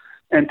toy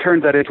and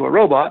turned that into a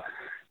robot.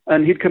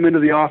 And he'd come into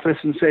the office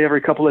and say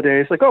every couple of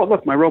days, like, oh,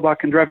 look, my robot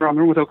can drive around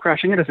the room without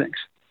crashing into things.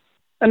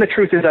 And the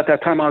truth is, at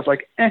that time, I was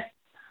like, I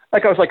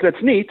was like,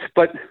 that's neat,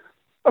 but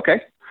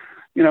okay.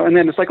 And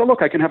then it's like, oh,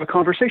 look, I can have a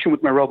conversation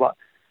with my robot.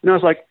 And I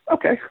was like,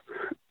 okay.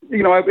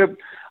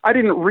 I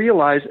didn't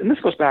realize, and this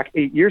goes back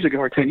 8 years ago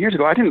or 10 years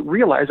ago, I didn't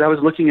realize I was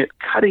looking at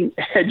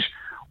cutting-edge,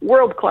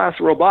 world-class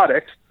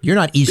robotics. You're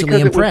not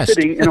easily impressed. It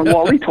was sitting in a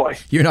Wall-E toy.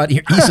 You're not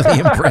easily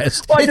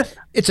impressed. Well,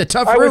 it's a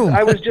tough room.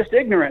 I was just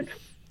ignorant.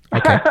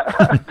 Okay.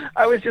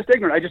 I was just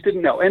ignorant. I just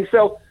didn't know. And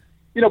so,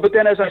 but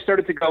then as I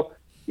started to go,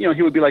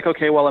 he would be like,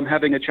 okay, well, I'm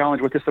having a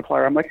challenge with this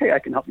supplier. I'm like, hey, I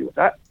can help you with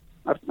that.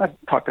 I've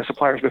talked to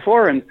suppliers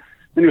before, and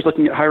then he was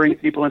looking at hiring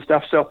people and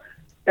stuff. So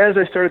as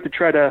I started to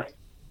try to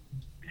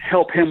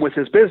help him with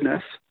his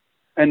business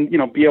and,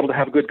 be able to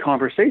have good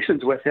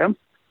conversations with him,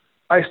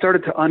 I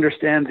started to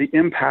understand the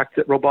impact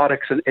that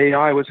robotics and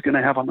AI was going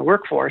to have on the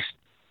workforce.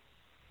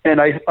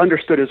 And I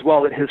understood as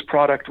well that his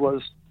product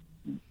was,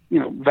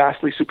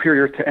 vastly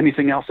superior to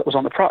anything else that was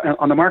on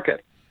the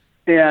market.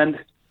 And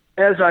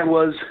I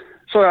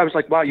was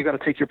like, wow, you got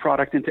to take your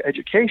product into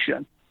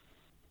education.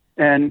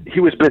 And he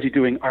was busy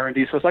doing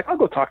R&D. So I was like, I'll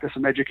go talk to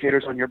some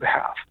educators on your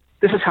behalf.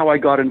 This is how I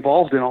got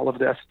involved in all of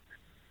this.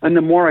 And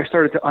the more I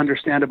started to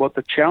understand about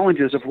the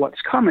challenges of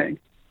what's coming,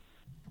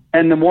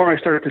 and the more I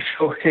started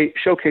to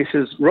showcase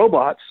his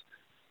robots,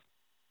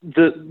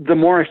 the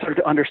more I started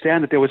to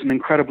understand that there was an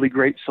incredibly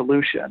great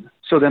solution.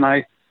 So then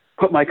I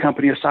put my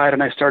company aside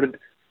and I started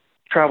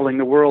traveling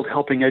the world,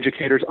 helping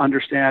educators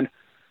understand,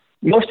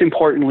 most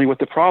importantly, what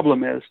the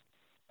problem is,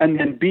 and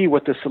then B,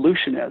 what the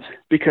solution is.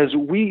 Because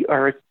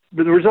the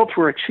results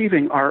we're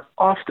achieving are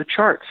off the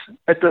charts.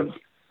 I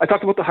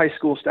talked about the high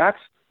school stats.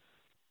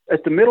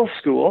 at the middle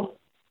school,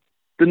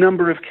 the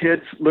number of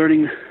kids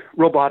learning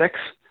robotics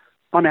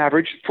on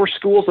average for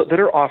schools that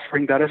are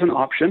offering that as an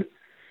option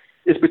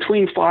is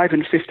between 5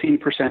 and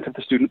 15% of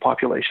the student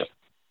population.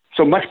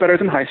 So much better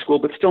than high school,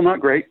 but still not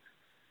great.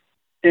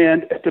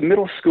 And at the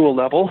middle school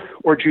level,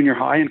 or junior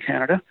high in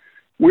Canada,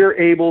 we're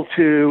able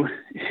to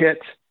hit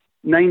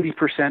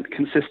 90%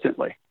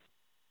 consistently.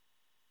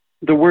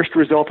 The worst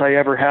result I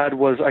ever had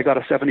was I got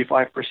a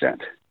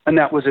 75%. And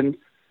that was in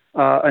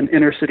an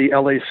inner city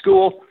LA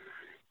school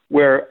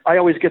where I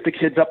always get the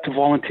kids up to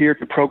volunteer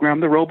to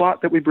program the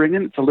robot that we bring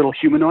in. It's a little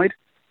humanoid.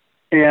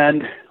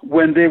 And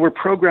when they were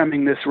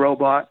programming this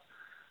robot,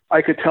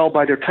 I could tell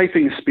by their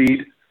typing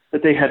speed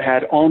that they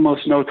had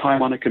almost no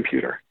time on a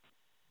computer.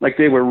 Like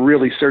they were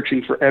really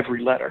searching for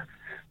every letter.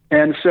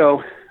 And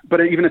so,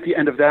 but even at the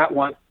end of that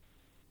one,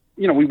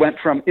 we went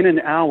from in an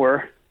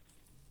hour,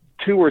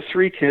 2 or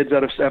 3 kids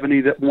out of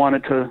 70 that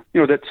wanted to,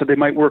 that so they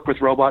might work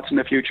with robots in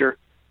the future,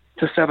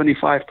 to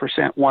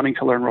 75% wanting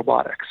to learn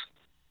robotics.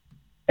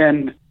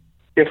 And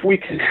if we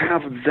can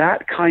have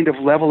that kind of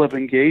level of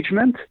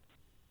engagement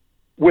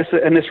with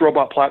it, and this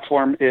robot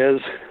platform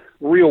is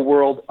real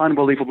world,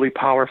 unbelievably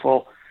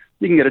powerful.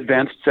 You can get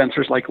advanced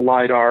sensors like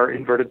LiDAR,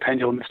 inverted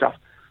pendulum and stuff.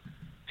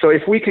 So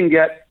if we can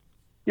get,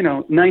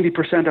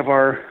 90% of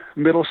our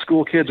middle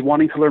school kids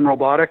wanting to learn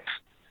robotics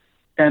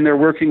and they're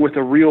working with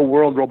a real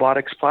world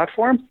robotics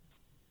platform,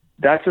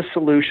 that's a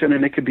solution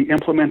and it could be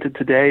implemented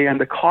today. And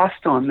the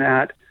cost on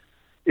that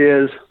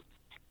is,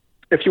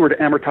 if you were to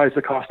amortize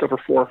the cost over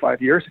 4 or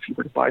 5 years, if you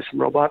were to buy some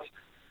robots,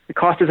 the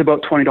cost is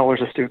about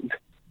 $20 a student.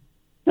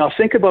 Now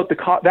think about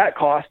that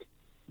cost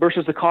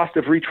versus the cost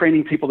of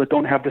retraining people that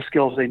don't have the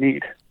skills they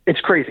need.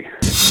 It's crazy.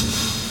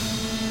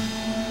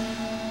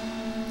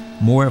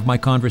 More of my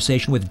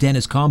conversation with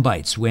Dennis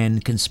Combites when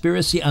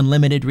Conspiracy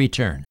Unlimited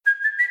returns.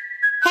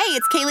 Hey,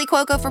 it's Kaylee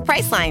Cuoco for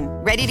Priceline.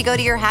 Ready to go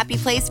to your happy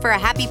place for a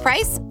happy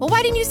price? Well,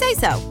 why didn't you say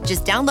so?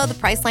 Just download the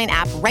Priceline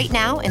app right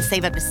now and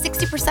save up to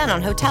 60%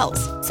 on hotels.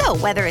 So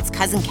whether it's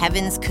Cousin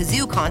Kevin's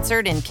Kazoo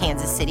Concert in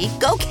Kansas City,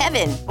 go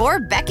Kevin, or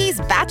Becky's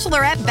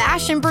Bachelorette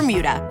Bash in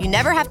Bermuda, you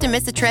never have to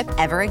miss a trip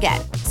ever again.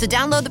 So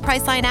download the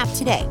Priceline app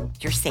today.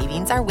 Your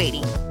savings are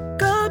waiting.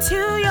 Go to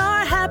your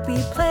happy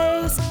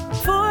place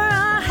for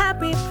a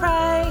happy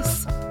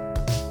price.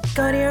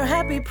 Go to your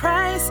happy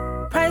price,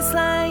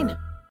 Priceline.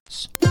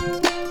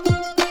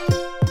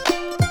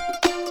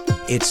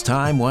 It's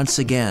time once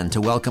again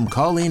to welcome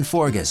Colleen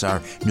Forgas,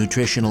 our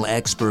nutritional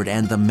expert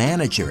and the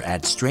manager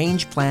at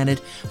Strange Planet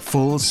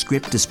Full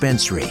Script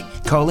Dispensary.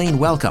 Colleen,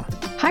 welcome.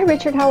 Hi,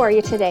 Richard. How are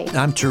you today?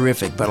 I'm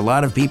terrific, but a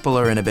lot of people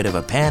are in a bit of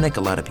a panic.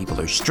 A lot of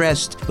people are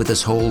stressed with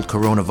this whole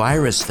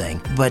coronavirus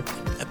thing, but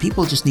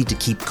people just need to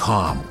keep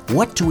calm.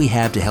 What do we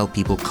have to help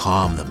people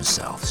calm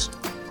themselves?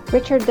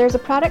 Richard, there's a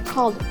product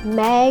called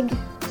Mag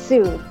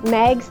Soothe,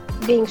 Mags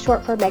being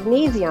short for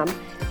magnesium.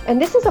 And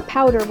this is a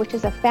powder which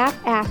is a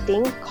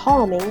fat-acting,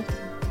 calming,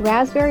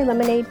 raspberry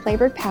lemonade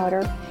flavored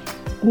powder.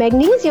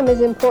 Magnesium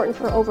is important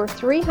for over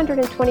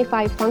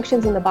 325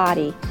 functions in the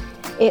body.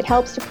 It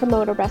helps to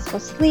promote a restful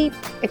sleep.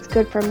 It's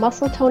good for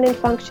muscle tone and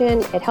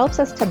function. It helps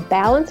us to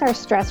balance our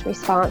stress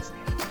response.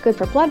 It's good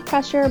for blood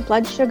pressure,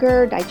 blood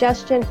sugar,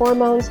 digestion,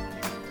 hormones.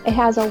 It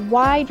has a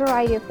wide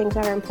variety of things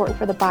that are important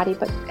for the body,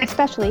 but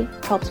especially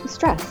helps with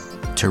stress.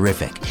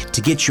 Terrific.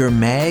 To get your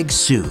Mag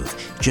Soothe,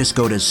 just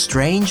go to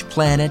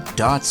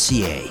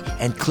strangeplanet.ca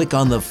and click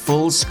on the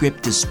Full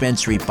Script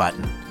Dispensary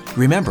button.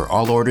 Remember,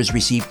 all orders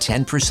receive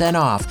 10%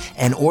 off,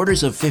 and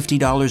orders of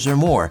 $50 or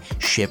more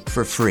ship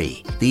for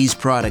free. These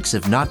products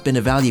have not been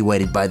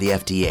evaluated by the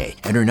FDA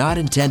and are not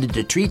intended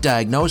to treat,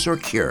 diagnose, or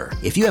cure.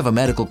 If you have a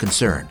medical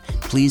concern,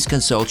 please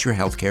consult your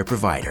healthcare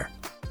provider.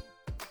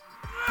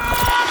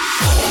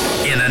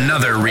 In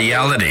another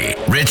reality,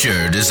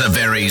 Richard is a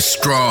very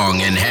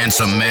strong and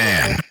handsome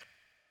man.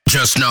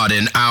 Just not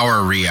in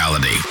our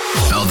reality.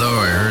 Although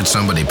I heard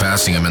somebody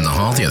passing him in the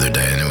hall the other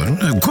day,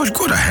 and it was,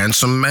 what a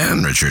handsome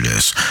man Richard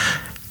is.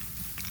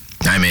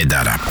 I made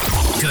that up.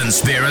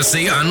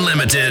 Conspiracy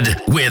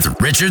Unlimited with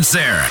Richard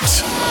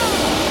Syrett.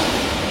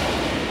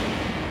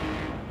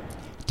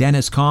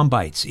 Dennis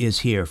Combites is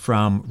here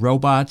from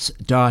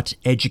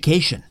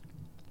robots.education.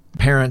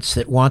 Parents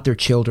that want their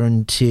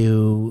children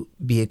to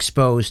be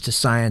exposed to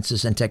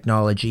sciences and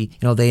technology,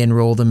 they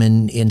enroll them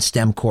in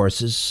STEM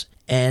courses.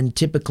 And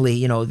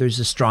typically, there's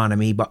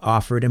astronomy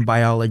offered and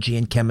biology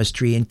and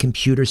chemistry and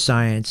computer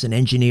science and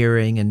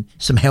engineering and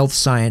some health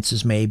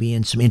sciences maybe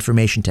and some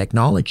information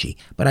technology.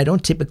 But I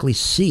don't typically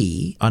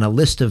see on a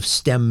list of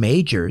STEM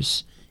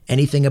majors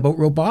anything about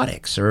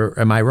robotics, or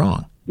am I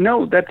wrong?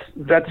 No, that's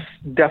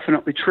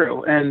definitely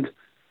true. And,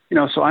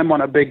 so I'm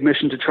on a big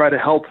mission to try to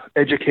help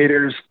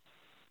educators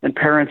and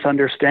parents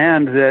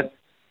understand that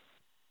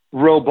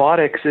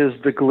robotics is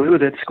the glue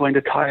that's going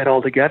to tie it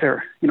all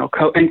together.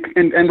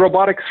 And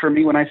robotics, for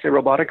me, when I say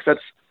robotics,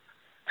 it's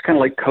kind of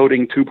like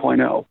coding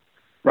 2.0,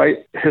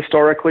 right?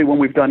 Historically, when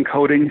we've done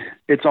coding,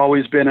 it's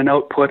always been an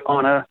output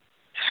on a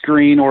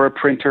screen or a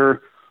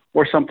printer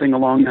or something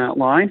along that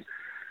line.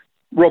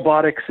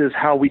 Robotics is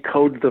how we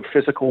code the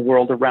physical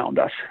world around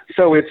us.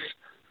 So it's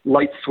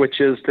light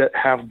switches that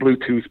have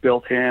Bluetooth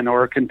built in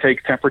or can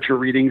take temperature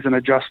readings and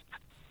adjust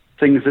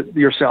things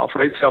yourself,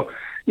 right? So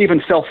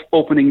even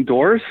self-opening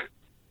doors,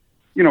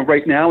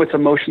 right now it's a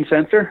motion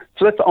sensor.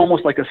 So that's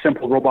almost like a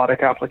simple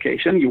robotic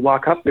application. You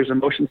walk up, there's a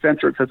motion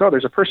sensor. It says, oh,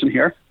 there's a person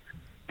here.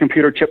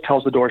 Computer chip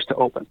tells the doors to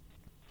open.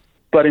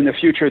 But in the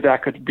future,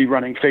 that could be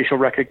running facial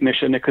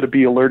recognition. It could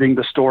be alerting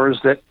the stores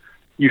that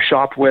you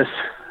shop with,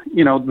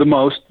 the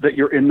most, that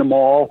you're in the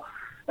mall.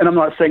 And I'm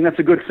not saying that's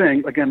a good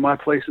thing. Again, my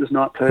place is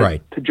not to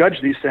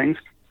judge these things.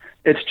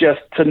 It's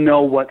just to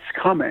know what's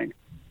coming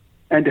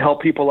and to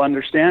help people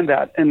understand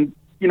that. And,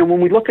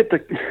 when we look at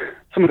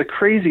some of the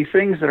crazy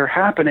things that are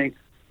happening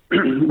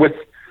with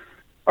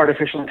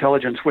artificial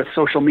intelligence, with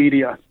social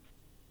media,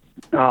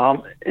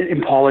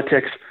 in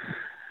politics,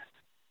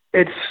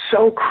 it's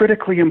so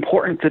critically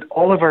important that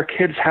all of our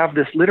kids have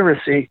this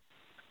literacy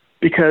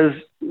because,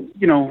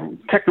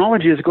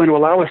 technology is going to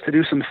allow us to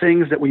do some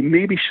things that we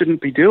maybe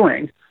shouldn't be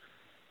doing.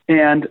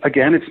 And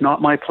again, it's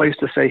not my place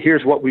to say,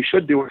 here's what we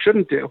should do or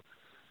shouldn't do.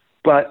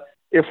 But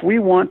if we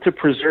want to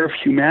preserve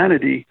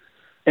humanity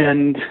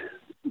and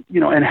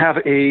have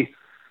a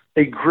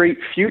great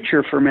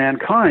future for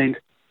mankind,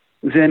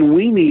 then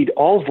we need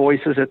all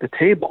voices at the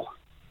table.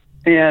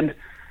 And,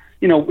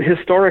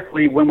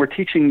 historically, when we're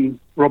teaching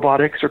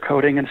robotics or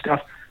coding and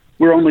stuff,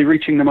 we're only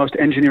reaching the most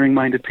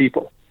engineering-minded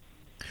people.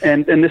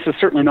 And this is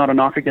certainly not a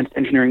knock against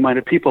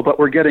engineering-minded people, but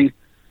we're getting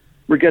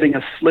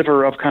a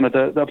sliver of kind of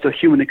the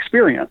human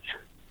experience.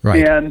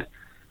 Right. And,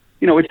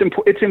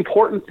 it's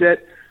important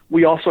that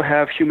we also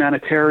have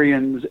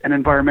humanitarians and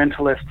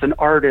environmentalists and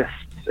artists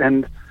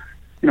and,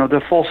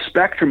 the full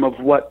spectrum of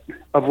what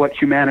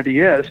humanity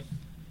is.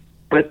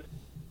 But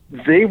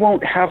they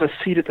won't have a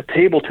seat at the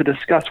table to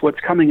discuss what's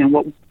coming and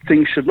what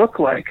things should look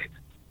like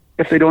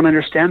if they don't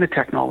understand the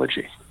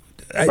technology.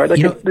 Right?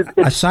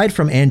 Aside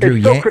from Andrew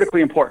Yang, it's so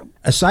critically important.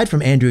 Aside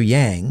from Andrew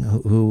Yang,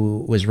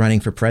 who was running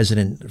for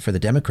president for the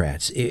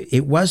Democrats,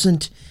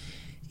 it's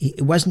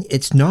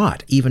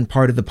not even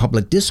part of the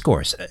public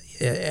discourse.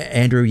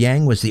 Andrew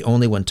Yang was the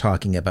only one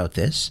talking about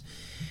this.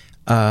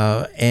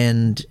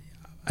 And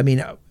I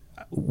mean,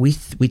 we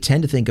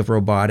tend to think of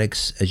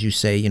robotics, as you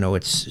say,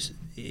 it's,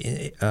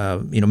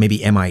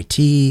 maybe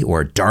MIT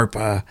or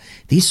DARPA,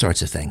 these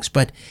sorts of things.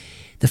 But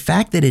the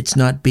fact that it's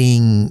not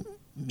being,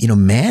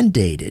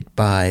 mandated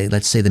by,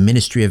 let's say, the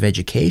Ministry of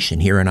Education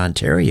here in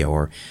Ontario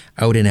or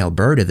out in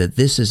Alberta, that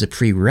this is a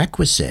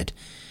prerequisite,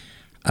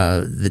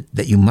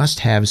 that you must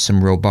have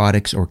some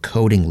robotics or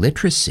coding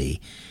literacy,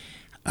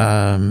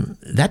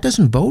 that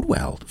doesn't bode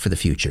well for the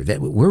future. That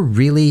we're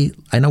really,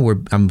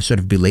 I'm sort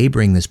of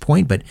belaboring this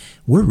point, but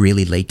we're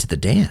really late to the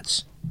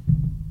dance.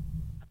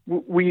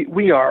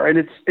 We are, and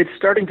it's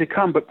starting to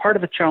come, but part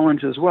of the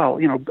challenge as well,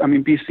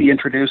 BC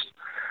introduced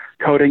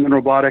coding and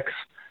robotics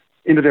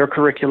into their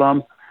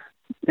curriculum,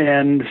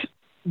 and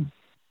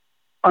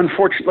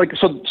unfortunately,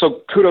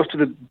 so kudos to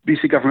the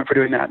BC government for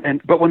doing that.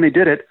 But when they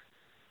did it,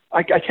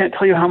 I can't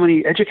tell you how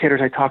many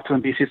educators I talked to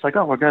in BC. It's like,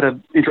 oh, we've got to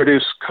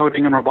introduce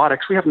coding and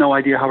robotics. We have no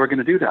idea how we're going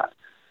to do that.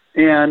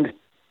 And,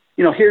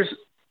 here's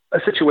a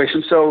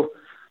situation. So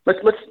let's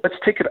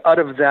take it out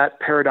of that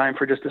paradigm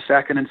for just a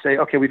second and say,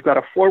 okay, we've got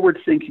a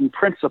forward-thinking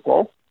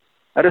principal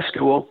at a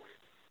school,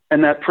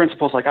 and that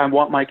principal's like, I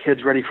want my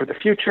kids ready for the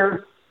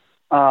future.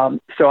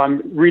 So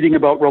I'm reading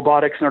about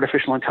robotics and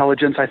artificial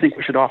intelligence. I think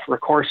we should offer a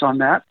course on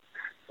that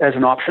as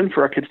an option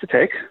for our kids to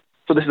take.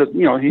 So this is,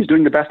 he's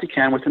doing the best he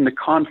can within the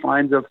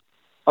confines of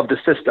the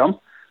system.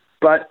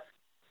 But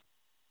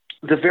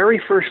the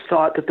very first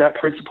thought that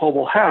principal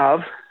will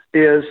have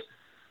is,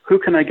 who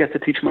can I get to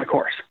teach my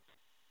course?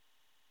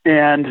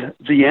 And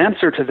the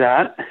answer to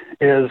that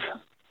is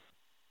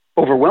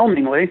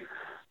overwhelmingly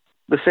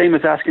the same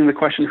as asking the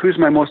question, who's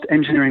my most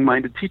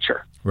engineering-minded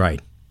teacher?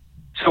 Right.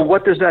 So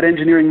what does that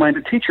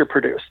engineering-minded teacher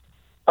produce?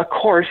 A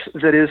course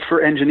that is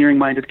for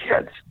engineering-minded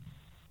kids.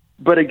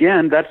 But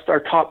again, that's our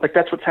top,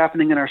 that's what's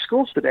happening in our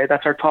schools today.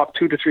 That's our top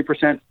 2 to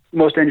 3%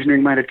 most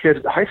engineering-minded kids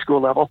at the high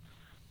school level.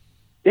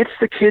 It's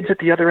the kids at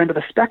the other end of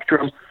the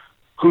spectrum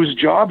whose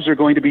jobs are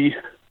going to be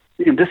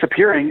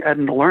disappearing at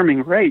an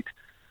alarming rate.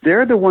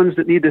 They're the ones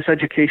that need this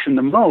education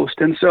the most.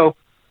 And so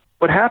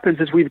what happens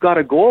is we've got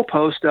a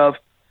goalpost of,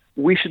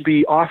 we should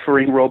be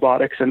offering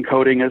robotics and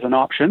coding as an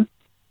option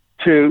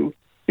to,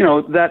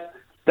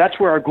 that's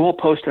where our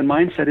goalpost and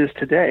mindset is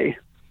today.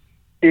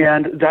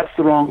 And that's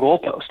the wrong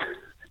goalpost.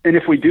 And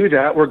if we do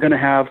that, we're going to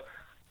have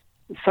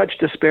such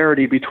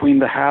disparity between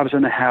the haves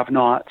and the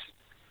have-nots.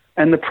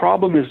 And the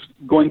problem is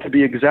going to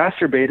be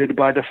exacerbated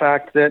by the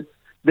fact that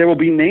there will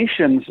be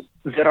nations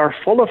that are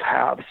full of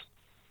haves.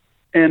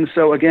 And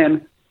so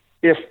again,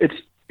 if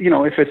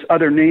it's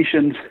other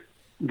nations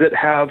that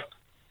have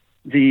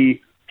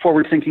the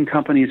forward-thinking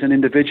companies and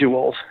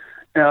individuals,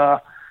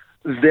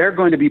 they're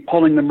going to be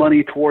pulling the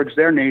money towards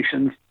their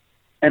nations,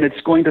 and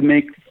it's going to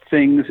make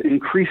things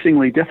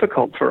increasingly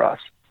difficult for us.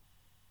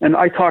 And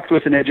I talked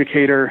with an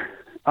educator,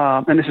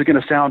 and this is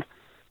going to sound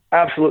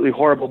absolutely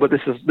horrible, but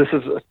this is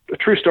a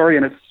true story,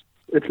 and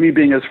it's me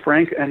being as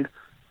frank and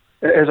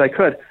as I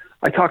could.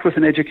 I talked with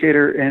an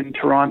educator in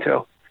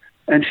Toronto,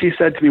 And she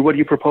said to me, what do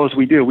you propose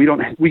we do? We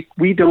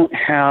don't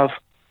have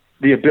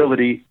the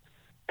ability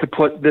to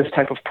put this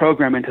type of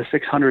program into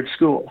 600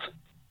 schools.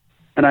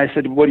 And I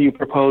said, what do you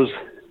propose?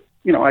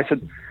 I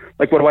said,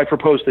 like, what do I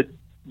propose that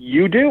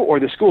you do or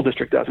the school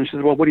district does? And she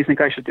said, well, what do you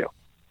think I should do?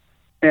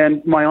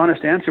 And my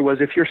honest answer was,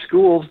 if your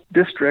school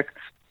district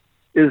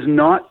is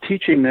not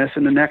teaching this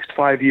in the next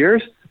 5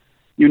 years,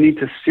 you need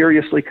to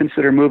seriously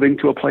consider moving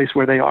to a place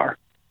where they are.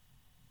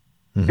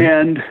 Mm-hmm.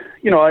 And,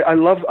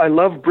 I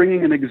love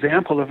bringing an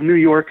example of New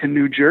York and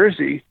New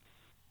Jersey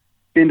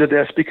into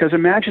this, because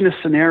imagine a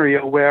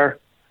scenario where,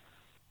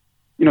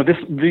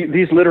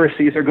 these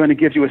literacies are going to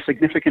give you a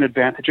significant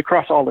advantage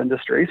across all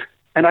industries.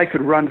 And I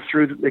could run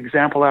through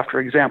example after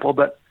example,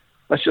 but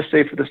let's just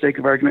say for the sake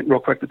of argument real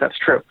quick that that's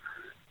true.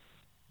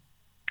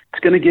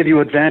 It's going to give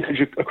you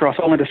advantage across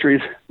all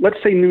industries. Let's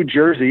say New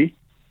Jersey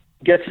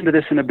gets into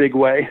this in a big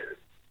way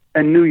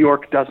and New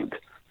York doesn't.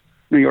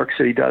 New York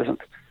City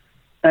doesn't.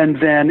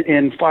 And then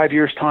in 5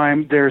 years'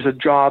 time, there's a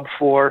job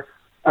for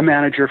a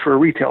manager for a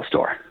retail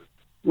store.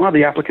 Well,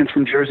 the applicants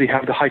from Jersey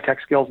have the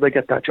high-tech skills. They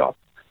get that job.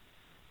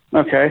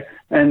 Okay.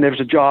 And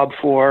there's a job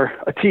for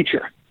a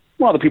teacher.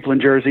 Well, the people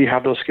in Jersey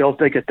have those skills.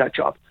 They get that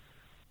job.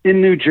 In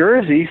New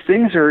Jersey,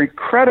 things are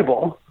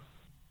incredible.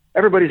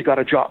 Everybody's got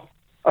a job.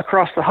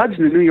 Across the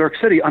Hudson in New York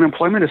City,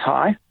 unemployment is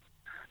high.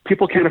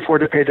 People can't afford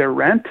to pay their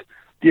rent.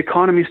 The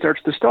economy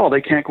starts to stall.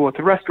 They can't go out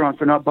to restaurants.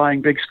 They're not buying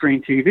big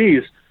screen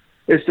TVs.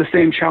 It's the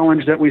same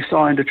challenge that we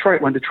saw in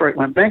Detroit when Detroit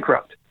went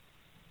bankrupt.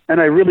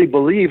 And I really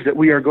believe that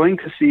we are going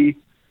to see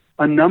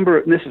and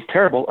this is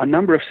terrible, a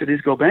number of cities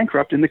go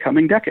bankrupt in the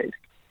coming decade,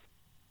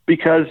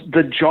 because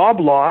the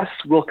job loss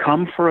will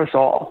come for us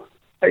all.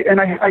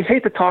 I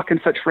hate to talk in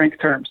such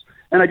frank terms.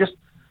 And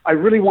I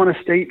really want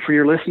to state for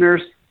your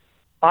listeners,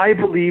 I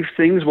believe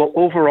things will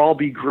overall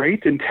be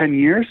great in 10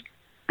 years,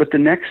 but the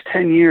next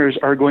 10 years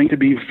are going to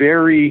be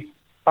very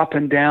up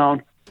and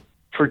down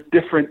for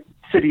different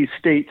cities,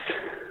 states,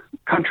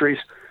 countries,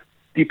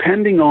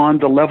 depending on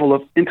the level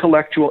of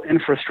intellectual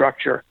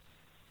infrastructure.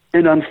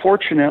 And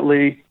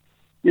unfortunately,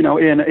 in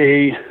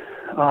a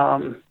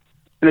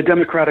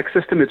democratic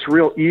system, it's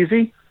real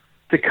easy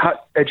to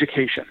cut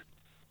education.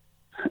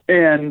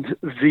 And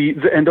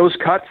and those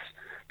cuts,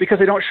 because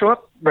they don't show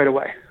up right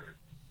away,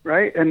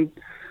 right? And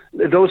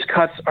those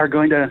cuts are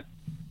going to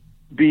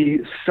be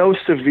so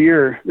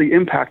severe, the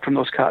impact from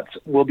those cuts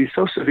will be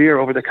so severe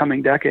over the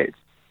coming decades.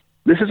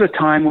 This is a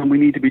time when we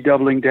need to be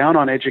doubling down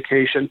on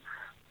education,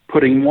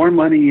 putting more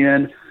money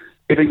in,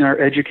 giving our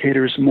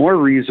educators more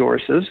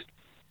resources.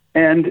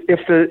 And if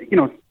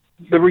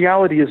the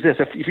reality is this,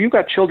 if you've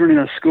got children in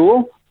a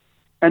school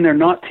and they're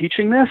not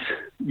teaching this,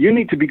 you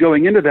need to be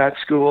going into that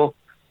school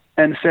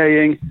and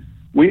saying,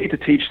 we need to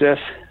teach this.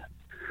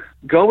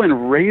 Go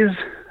and raise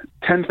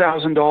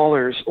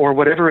 $10,000 or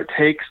whatever it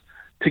takes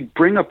to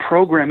bring a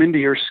program into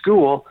your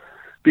school,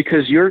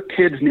 because your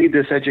kids need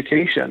this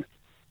education.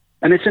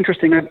 And it's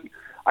interesting.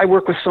 I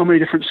work with so many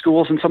different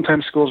schools, and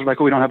sometimes schools are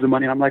like, oh, we don't have the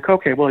money. And I'm like,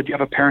 okay, well, do you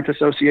have a parent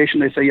association?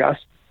 They say yes.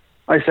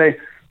 I say,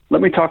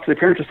 let me talk to the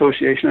parent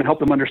association and help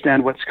them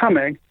understand what's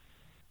coming.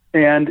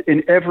 And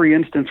in every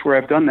instance where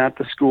I've done that,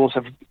 the schools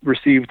have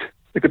received,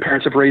 like the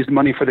parents have raised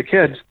money for the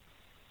kids.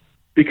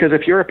 Because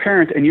if you're a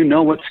parent and you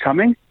know what's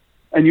coming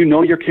and you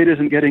know your kid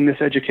isn't getting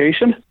this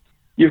education,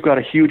 you've got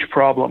a huge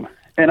problem.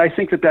 And I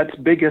think that that's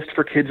biggest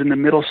for kids in the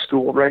middle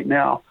school right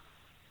now,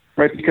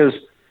 right? Because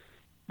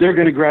they're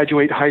going to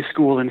graduate high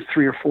school in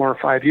 3 or 4 or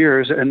 5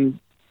 years, and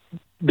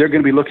they're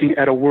going to be looking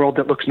at a world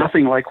that looks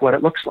nothing like what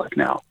it looks like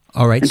now.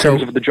 All right, in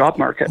terms of the job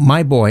market.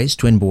 My boys,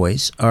 twin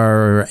boys,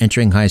 are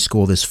entering high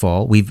school this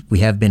fall. We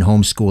have been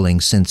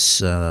homeschooling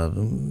since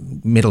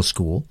middle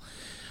school.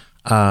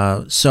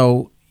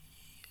 So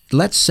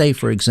let's say,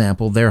 for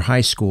example, their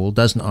high school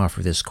doesn't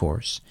offer this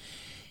course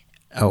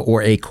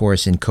or a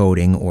course in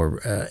coding,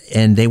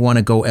 and they want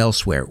to go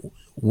elsewhere.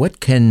 What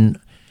can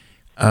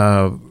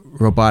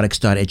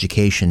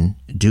robotics.education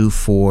do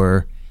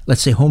for,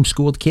 let's say,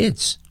 homeschooled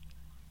kids?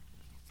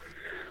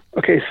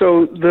 Okay,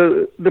 so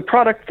the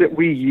product that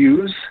we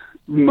use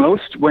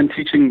most when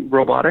teaching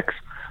robotics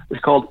is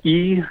called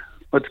EZ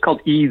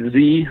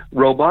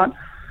Robot.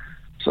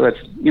 So that's,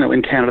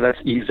 in Canada, that's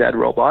EZ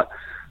Robot.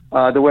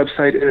 The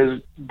website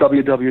is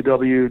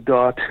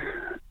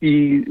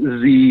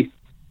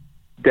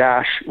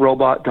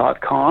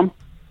www.ez-robot.com.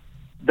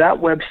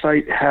 That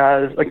website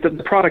has,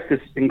 the product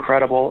is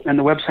incredible, and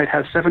the website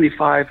has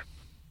 75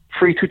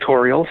 free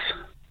tutorials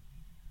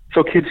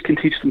so kids can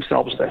teach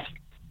themselves this.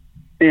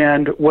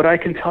 And what I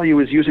can tell you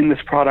is, using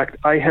this product,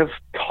 I have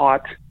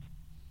taught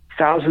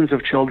thousands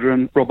of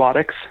children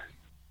robotics.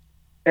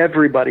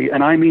 Everybody,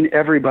 and I mean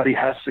everybody,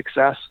 has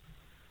success.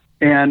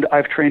 And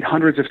I've trained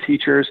hundreds of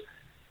teachers.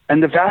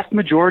 And the vast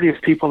majority of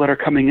people that are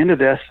coming into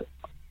this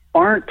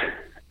aren't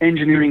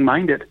engineering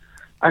minded.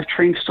 I've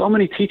trained so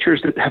many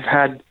teachers that have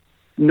had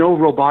no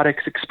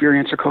robotics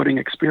experience or coding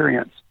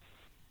experience.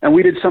 And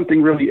we did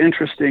something really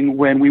interesting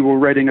when we were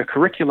writing a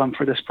curriculum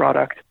for this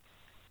product.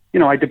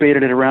 I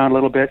debated it around a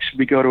little bit. Should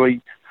we go to a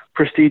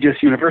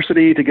prestigious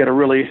university to get a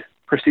really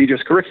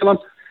prestigious curriculum?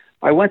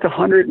 I went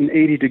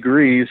 180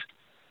 degrees,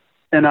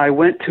 and I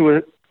went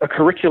to a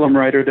curriculum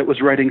writer that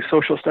was writing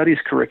social studies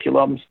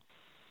curriculums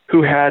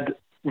who had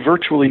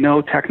virtually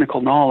no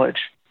technical knowledge.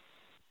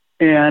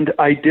 And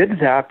I did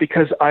that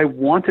because I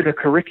wanted a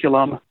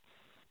curriculum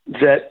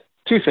that,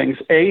 two things,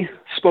 A,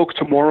 spoke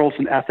to morals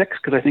and ethics,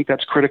 because I think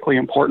that's critically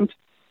important.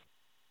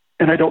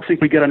 And I don't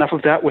think we get enough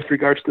of that with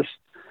regards to,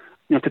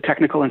 to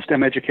technical and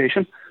STEM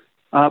education.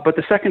 But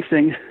the second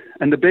thing,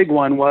 and the big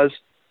one, was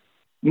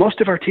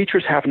most of our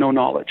teachers have no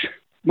knowledge.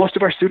 Most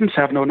of our students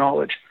have no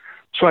knowledge.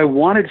 So I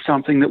wanted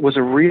something that was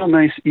a real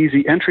nice,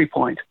 easy entry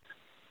point.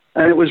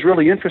 And it was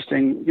really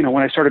interesting,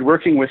 when I started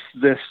working with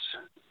this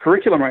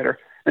curriculum writer,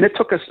 and it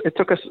took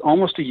us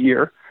almost a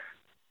year.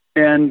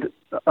 And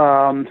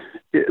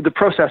the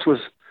process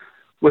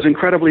was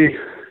incredibly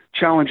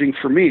challenging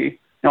for me.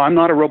 Now, I'm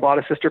not a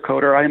roboticist or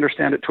coder. I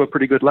understand it to a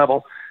pretty good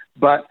level,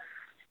 but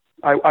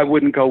I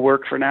wouldn't go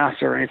work for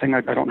NASA or anything.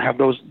 I don't have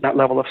that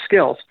level of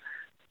skills.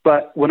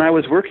 But when I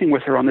was working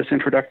with her on this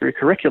introductory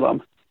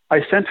curriculum,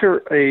 I sent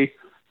her a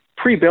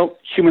pre-built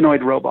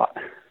humanoid robot.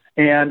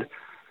 And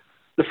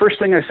the first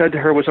thing I said to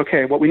her was,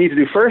 okay, what we need to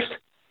do first,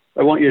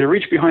 I want you to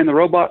reach behind the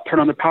robot, turn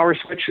on the power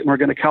switch, and we're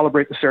going to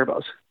calibrate the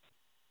servos.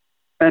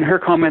 And her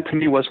comment to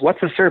me was,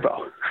 what's a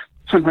servo?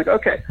 So I'm like,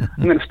 okay,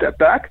 I'm going to step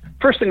back.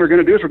 First thing we're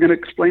going to do is we're going to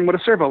explain what a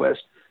servo is.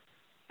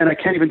 And I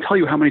can't even tell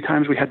you how many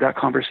times we had that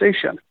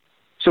conversation.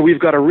 So we've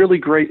got a really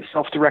great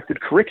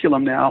self-directed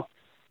curriculum now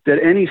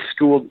that any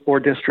school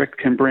or district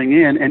can bring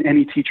in and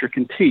any teacher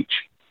can teach.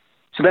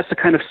 So that's the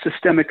kind of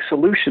systemic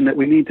solution that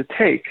we need to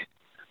take,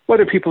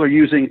 whether people are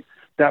using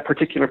that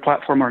particular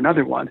platform or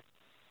another one.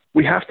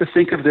 We have to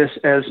think of this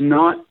as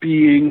not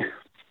being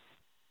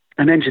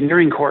an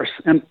engineering course.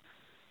 And,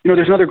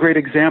 there's another great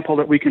example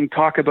that we can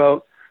talk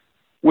about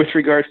with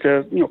regards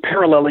to,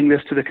 paralleling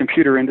this to the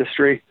computer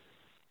industry.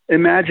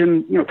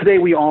 Imagine, today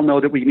we all know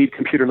that we need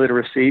computer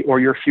literacy or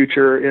your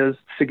future is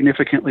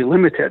significantly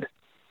limited.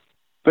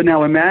 But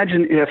now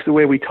imagine if the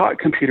way we taught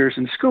computers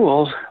in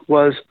schools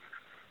was,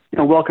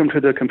 welcome to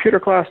the computer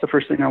class. The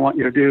first thing I want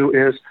you to do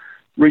is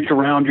reach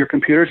around your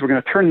computers. We're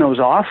going to turn those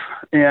off.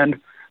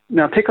 And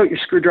now take out your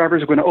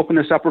screwdrivers. We're going to open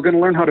this up. We're going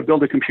to learn how to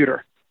build a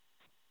computer.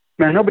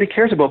 Man, nobody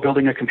cares about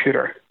building a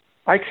computer.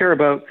 I care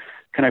about,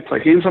 can I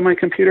play games on my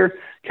computer?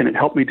 Can it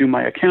help me do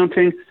my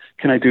accounting?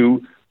 Can I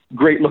do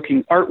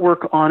great-looking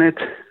artwork on it?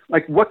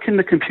 Like, what can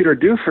the computer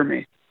do for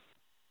me?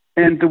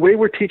 And the way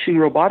we're teaching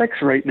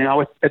robotics right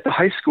now at the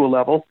high school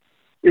level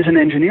is an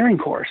engineering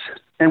course.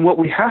 And what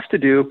we have to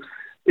do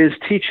is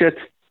teach it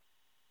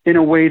in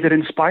a way that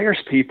inspires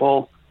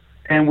people.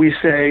 And we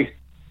say,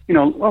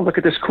 well, look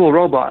at this cool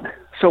robot.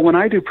 So when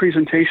I do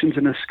presentations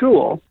in a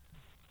school,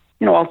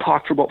 I'll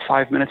talk for about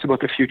 5 minutes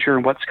about the future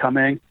and what's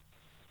coming.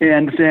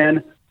 And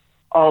then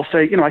I'll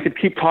say, I could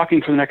keep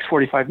talking for the next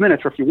 45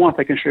 minutes, or if you want,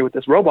 I can show you what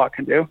this robot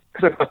can do,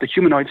 because I've got the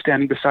humanoid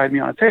standing beside me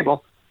on a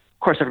table. Of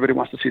course, everybody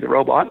wants to see the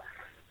robot.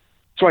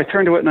 So I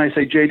turn to it and I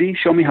say, JD,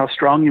 show me how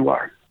strong you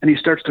are. And he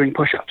starts doing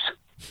push-ups.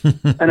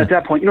 And at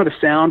that point, the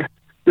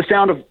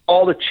sound of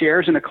all the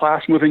chairs in a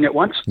class moving at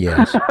once?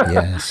 Yes,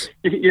 yes.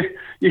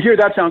 You hear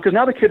that sound, because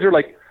now the kids are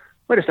like,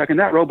 wait a second,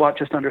 that robot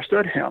just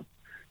understood him.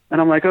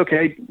 And I'm like,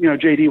 okay,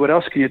 JD, what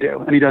else can you do?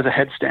 And he does a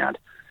headstand.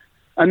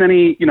 And then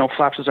he,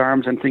 flaps his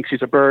arms and thinks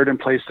he's a bird and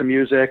plays some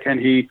music, and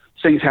he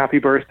sings happy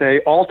birthday,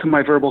 all to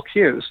my verbal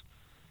cues.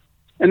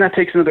 And that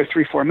takes another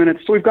 3-4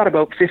 minutes. So we've got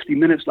about 50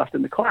 minutes left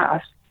in the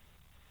class.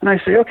 And I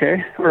say,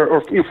 okay,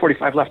 or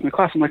 45 left in the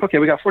class. I'm like, okay,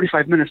 we got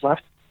 45 minutes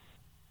left.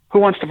 Who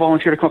wants to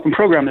volunteer to come up and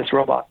program this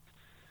robot?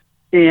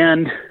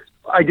 And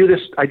I do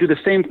the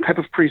same type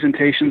of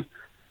presentation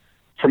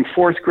from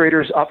fourth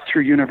graders up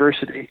through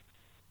university.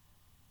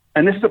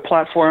 And this is a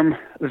platform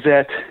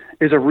that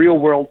is a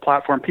real-world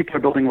platform. People are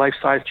building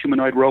life-sized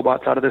humanoid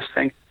robots out of this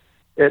thing.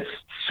 It's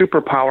super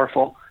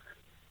powerful.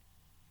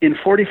 In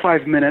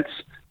 45 minutes,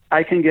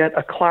 I can get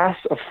a class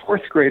of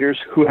fourth graders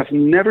who have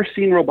never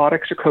seen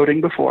robotics or coding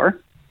before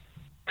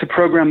to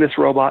program this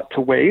robot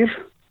to wave,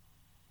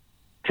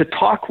 to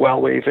talk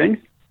while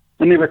waving,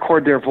 and they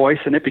record their voice,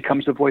 and it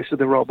becomes the voice of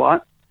the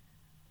robot.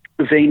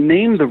 They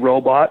name the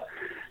robot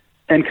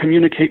and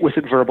communicate with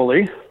it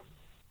verbally.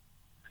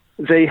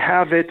 They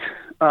have it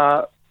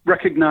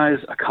recognize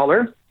a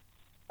color,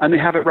 and they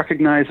have it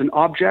recognize an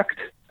object,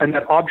 and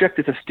that object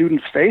is a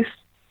student's face,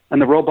 and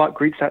the robot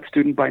greets that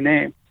student by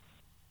name.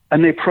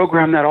 And they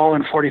program that all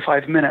in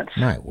 45 minutes.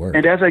 My word.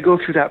 And as I go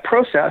through that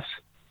process,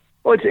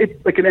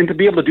 and to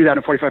be able to do that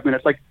in 45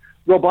 minutes, like,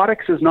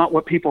 robotics is not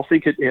what people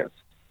think it is.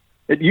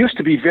 It used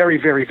to be very,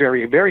 very,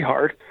 very, very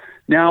hard.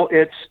 Now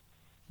it's,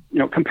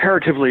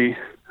 comparatively,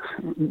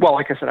 well,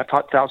 like I said, I've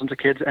taught thousands of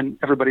kids and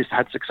everybody's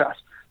had success.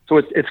 So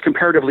it's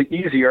comparatively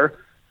easier.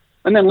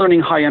 And then learning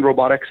high-end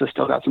robotics has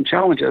still got some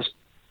challenges.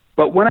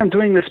 But when I'm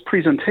doing this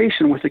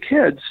presentation with the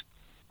kids,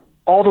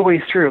 all the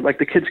way through, like,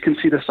 the kids can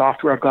see the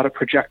software. I've got it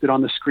projected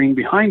on the screen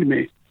behind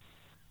me.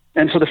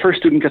 And so the first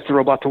student gets the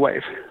robot to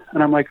wave.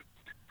 And I'm like,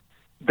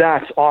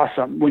 that's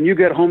awesome. When you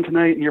get home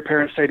tonight and your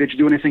parents say, did you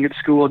do anything at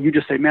school? You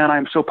just say, man, I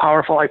am so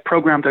powerful. I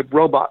programmed a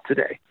robot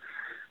today.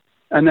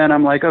 And then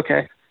I'm like,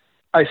 okay,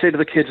 I say to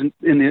the kids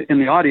in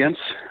the audience,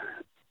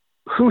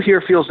 who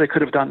here feels they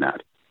could have done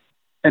that?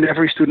 And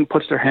every student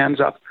puts their hands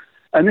up.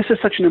 And this is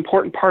such an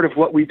important part of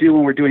what we do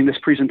when we're doing this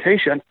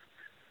presentation,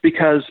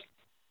 because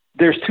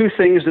there's two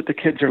things that the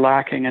kids are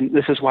lacking, and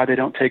this is why they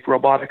don't take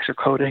robotics or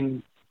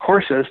coding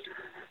courses.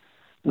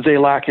 They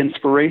lack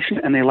inspiration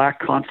and they lack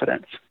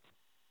confidence.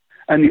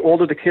 And the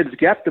older the kids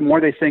get, the more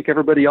they think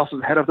everybody else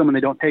is ahead of them and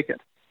they don't take it.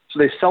 So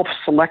they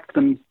self-select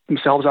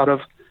themselves out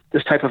of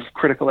this type of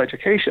critical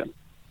education.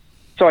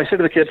 So I say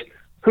to the kids,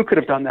 who could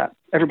have done that?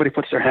 Everybody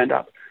puts their hand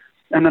up.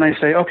 And then I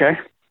say, okay,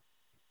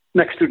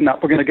 next student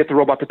up, we're going to get the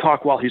robot to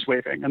talk while he's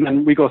waving. And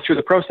then we go through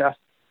the process.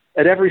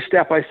 At every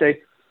step, I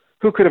say,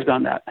 who could have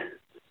done that?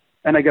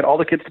 And I get all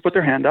the kids to put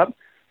their hand up,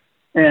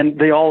 and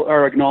they all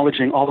are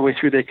acknowledging all the way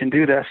through they can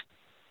do this.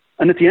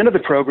 And at the end of the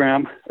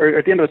program, or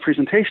at the end of the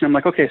presentation, I'm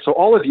like, okay, so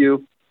all of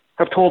you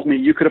have told me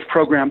you could have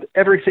programmed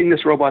everything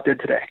this robot did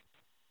today.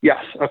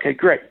 Yes. Okay,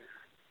 great.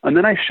 And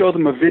then I show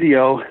them a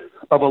video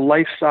of a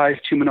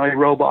life-sized humanoid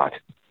robot.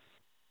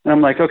 And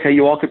I'm like, okay,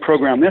 you all could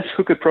program this.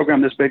 Who could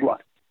program this big one?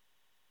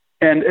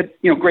 And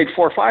at, grade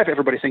 4 or 5,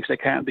 everybody thinks they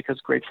can, because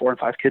grade 4 and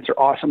 5 kids are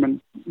awesome and,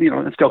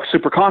 and still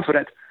super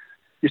confident.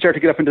 You start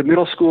to get up into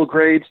middle school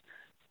grades,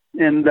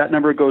 and that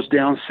number goes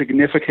down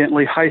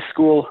significantly. High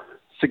school,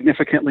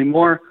 significantly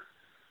more.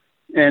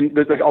 And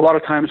a lot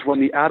of times when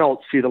the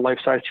adults see the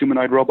life-sized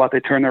humanoid robot, they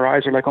turn their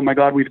eyes. They're like, oh, my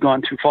God, we've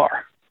gone too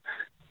far.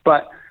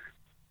 But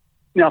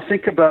now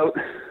think about,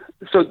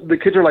 so the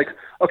kids are like,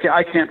 okay,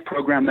 I can't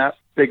program that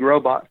big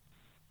robot.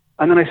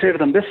 And then I say to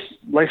them, this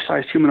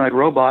life-sized humanoid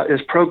robot is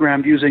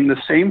programmed using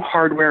the same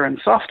hardware and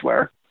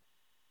software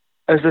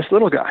as this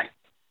little guy.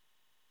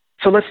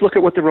 So let's look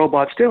at what the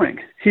robot's doing.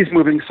 He's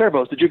moving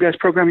servos. Did you guys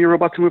program your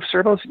robot to move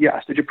servos?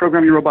 Yes. Did you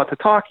program your robot to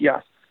talk?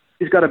 Yes.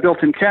 He's got a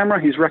built-in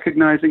camera. He's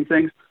recognizing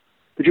things.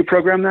 Did you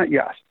program that?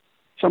 Yes.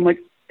 So I'm like,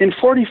 in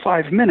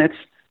 45 minutes,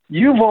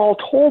 you've all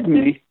told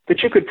me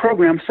that you could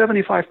program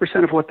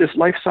 75% of what this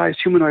life-sized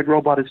humanoid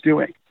robot is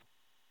doing.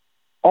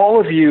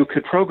 All of you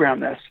could program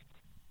this.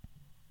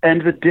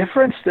 And the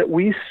difference that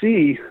we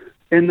see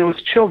in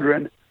those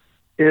children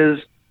is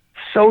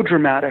so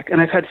dramatic. And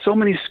I've had so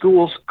many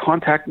schools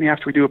contact me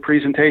after we do a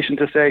presentation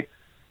to say,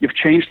 you've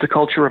changed the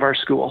culture of our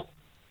school.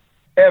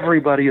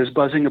 Everybody is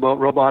buzzing about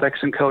robotics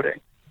and coding.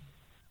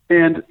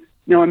 And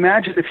now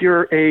imagine if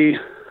you're a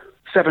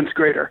 7th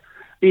grader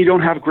and you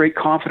don't have great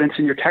confidence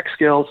in your tech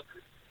skills,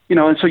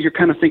 and so you're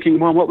kind of thinking,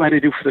 well, what might I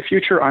do for the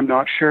future? I'm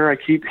not sure. I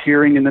keep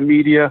hearing in the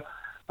media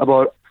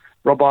about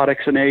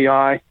robotics and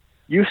AI.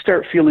 You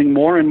start feeling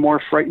more and more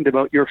frightened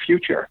about your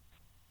future.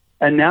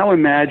 And now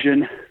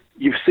imagine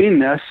you've seen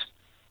this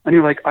and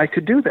you're like, I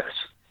could do this.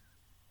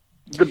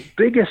 The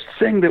biggest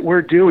thing that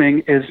we're doing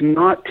is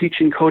not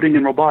teaching coding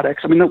and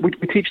robotics. I mean, we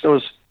teach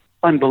those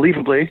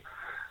unbelievably,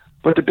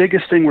 but the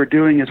biggest thing we're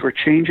doing is we're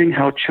changing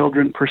how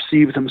children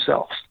perceive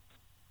themselves.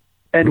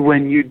 And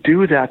when you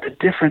do that, the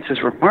difference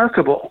is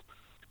remarkable.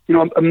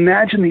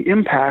 Imagine the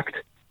impact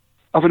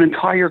of an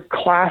entire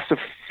class of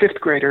 5th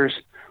graders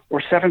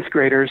or 7th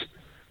graders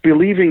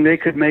believing they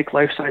could make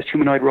life-sized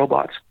humanoid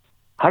robots.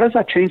 How does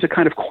that change the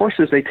kind of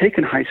courses they take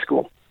in high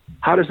school?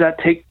 How does that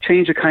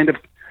change the kind of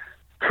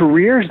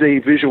careers they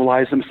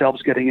visualize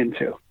themselves getting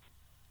into?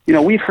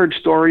 We've heard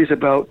stories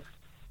about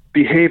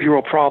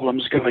behavioral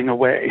problems going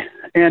away.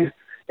 And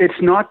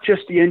it's not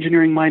just the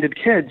engineering-minded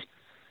kids.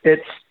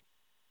 It's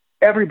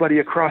everybody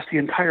across the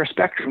entire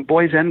spectrum,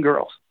 boys and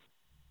girls.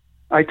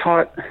 I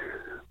taught,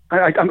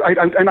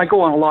 and I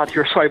go on a lot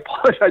here, so I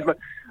apologize, but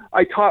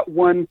I taught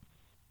one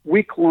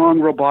week-long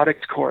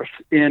robotics course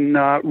in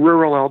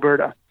rural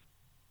Alberta.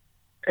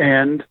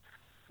 And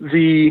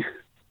they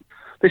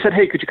said,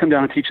 hey, could you come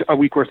down and teach a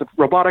week worth of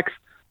robotics?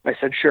 I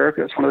said, sure,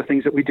 that's one of the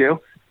things that we do.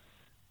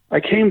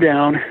 I came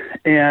down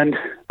and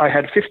I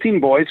had 15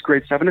 boys,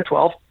 grades 7 to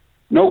 12,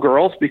 no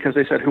girls, because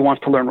they said, who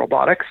wants to learn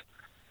robotics?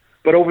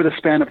 But over the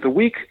span of the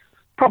week,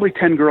 probably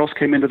 10 girls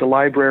came into the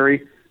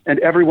library, and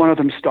every one of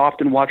them stopped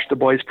and watched the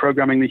boys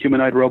programming the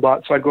humanoid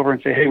robot. So I'd go over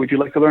and say, hey, would you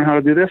like to learn how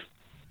to do this?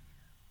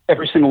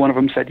 Every single one of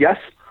them said yes.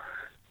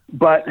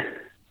 But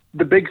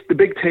the big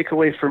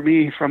takeaway for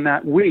me from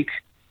that week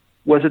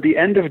was at the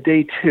end of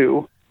day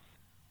 2,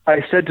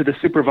 I said to the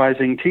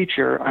supervising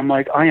teacher, I'm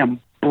like, I am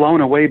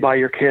blown away by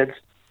your kids.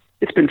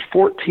 It's been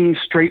 14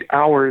 straight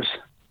hours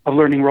of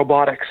learning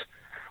robotics,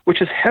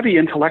 which is heavy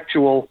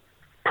intellectual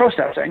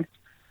processing,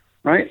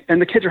 right?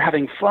 And the kids are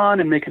having fun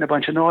and making a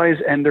bunch of noise,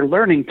 and they're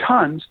learning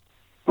tons.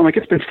 I'm like,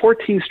 it's been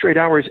 14 straight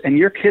hours, and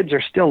your kids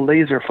are still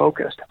laser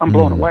focused. I'm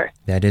blown away.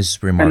 That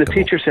is remarkable. And the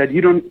teacher said,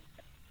 you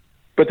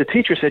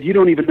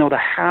don't even know the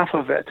half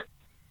of it.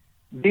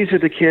 These are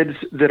the kids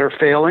that are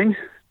failing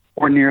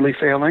or nearly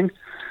failing.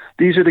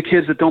 These are the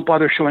kids that don't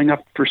bother showing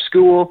up for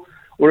school,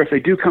 or if they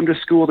do come to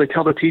school, they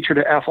tell the teacher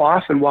to F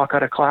off and walk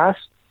out of class.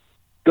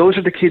 Those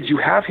are the kids you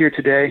have here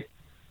today.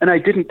 And I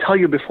didn't tell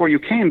you before you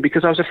came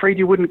because I was afraid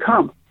you wouldn't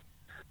come.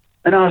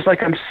 And I was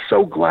like, I'm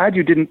so glad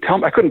you didn't tell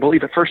me. I couldn't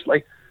believe it,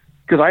 firstly,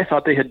 because I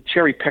thought they had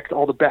cherry-picked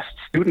all the best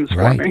students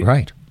for me.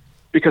 Right.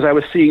 Because I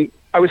was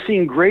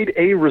seeing grade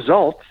A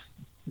results,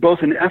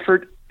 both in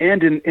effort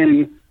and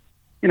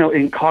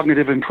in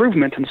cognitive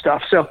improvement and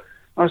stuff. So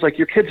I was like,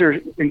 your kids are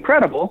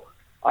incredible.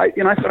 I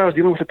thought I was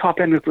dealing with the top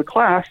end of the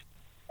class,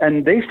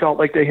 and they felt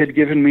like they had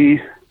given me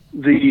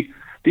the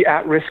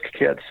at-risk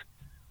kids.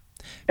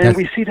 And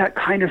we see that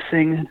kind of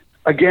thing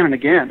again and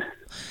again.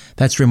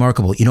 That's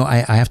remarkable.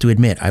 I have to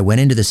admit, I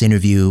went into this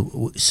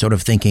interview sort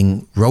of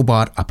thinking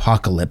robot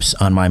apocalypse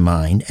on my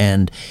mind,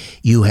 and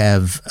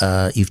you've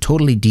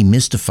totally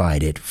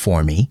demystified it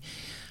for me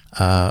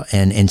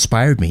and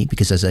inspired me,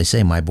 because, as I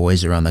say, my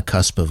boys are on the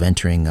cusp of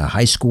entering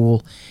high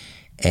school,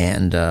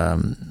 and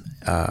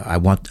I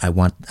want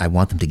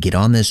them to get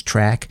on this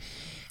track.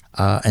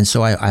 And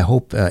so I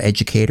hope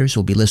educators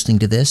will be listening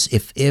to this.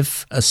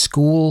 If a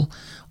school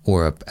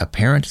or a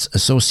parents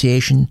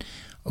association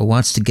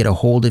wants to get a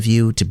hold of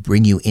you to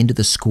bring you into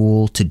the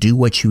school to do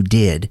what you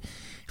did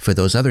for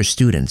those other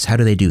students, how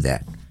do they do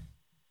that?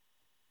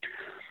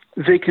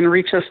 They can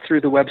reach us through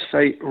the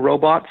website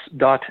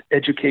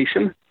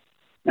robots.education,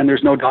 and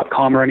there's no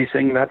 .com or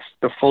anything. That's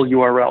the full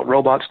URL,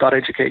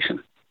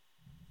 robots.education.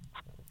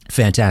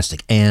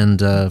 Fantastic. And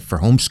for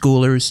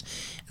homeschoolers,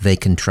 they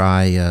can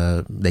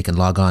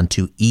log on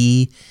to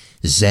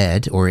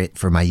EZ, or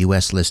for my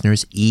U.S.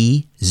 listeners,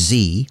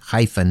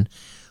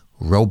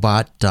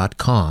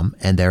 EZ-robot.com,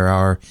 and there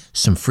are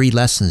some free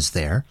lessons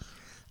there,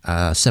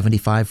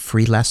 75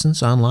 free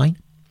lessons online.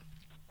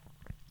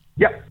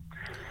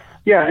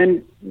 Yeah,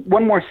 and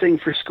one more thing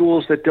for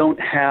schools that don't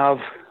have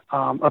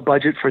a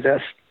budget for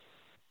this.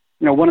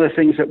 One of the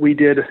things that we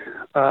did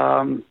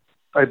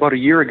about a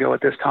year ago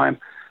at this time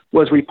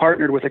was we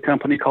partnered with a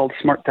company called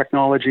Smart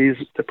Technologies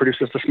that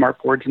produces the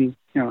smart boards in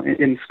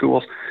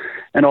schools,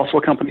 and also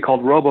a company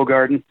called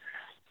RoboGarden,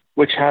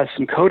 which has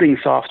some coding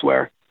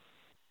software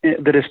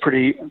that is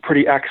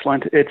pretty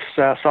excellent. It's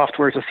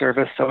software as a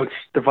service, so it's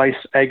device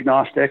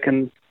agnostic,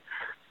 and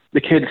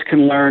the kids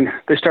can learn.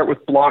 They start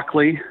with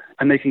Blockly,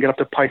 and they can get up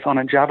to Python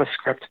and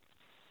JavaScript.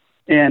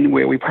 And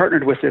we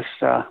partnered with these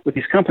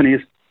companies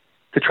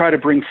to try to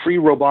bring free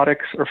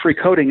robotics or free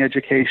coding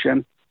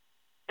education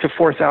to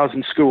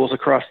 4,000 schools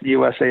across the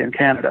USA and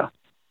Canada,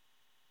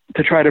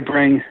 to try to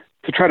bring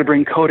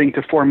coding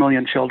to 4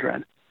 million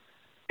children.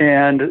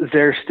 And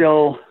there's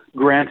still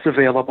grants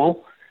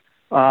available,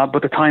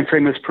 but the time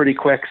frame is pretty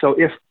quick. So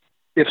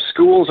if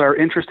schools are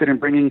interested in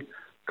bringing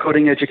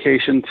coding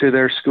education to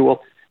their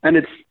school, and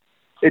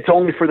it's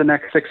only for the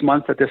next 6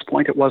 months at this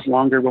point. It was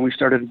longer when we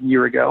started a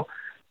year ago,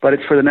 but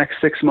it's for the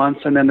next 6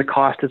 months, and then the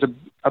cost is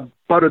about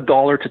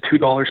 $1 to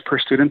 $2 per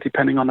student,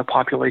 depending on the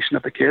population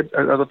of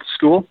the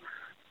school.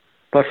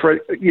 But can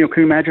you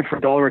imagine for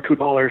 $1 or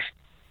 $2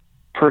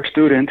 per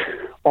student,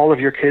 all of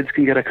your kids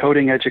can get a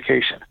coding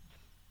education,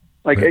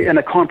 and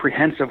a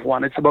comprehensive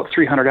one. It's about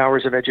 300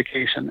 hours of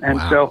education.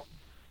 And So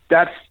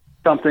that's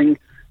something,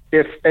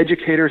 if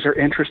educators are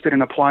interested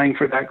in applying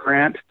for that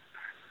grant,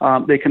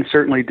 they can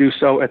certainly do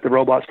so at the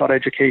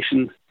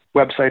robots.education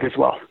website as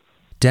well.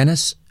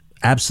 Dennis,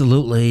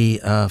 absolutely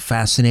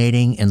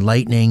fascinating,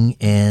 enlightening,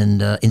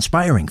 and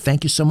inspiring.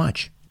 Thank you so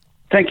much.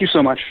 Thank you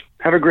so much.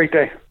 Have a great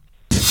day.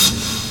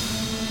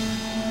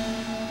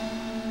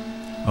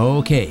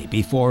 Okay,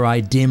 before I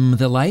dim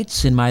the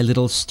lights in my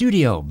little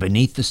studio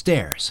beneath the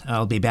stairs,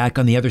 I'll be back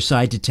on the other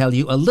side to tell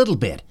you a little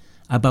bit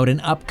about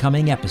an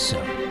upcoming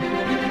episode.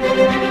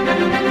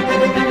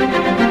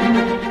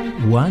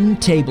 1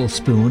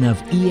 tablespoon of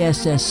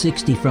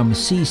ESS60 from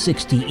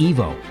C60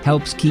 Evo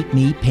helps keep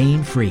me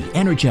pain-free,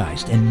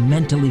 energized, and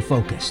mentally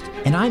focused.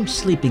 And I'm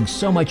sleeping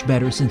so much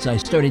better since I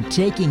started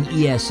taking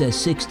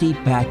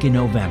ESS60 back in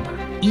November.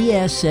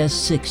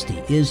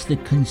 ESS60 is the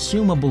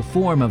consumable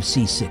form of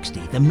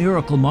C60, the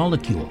miracle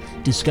molecule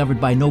discovered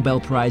by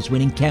Nobel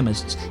Prize-winning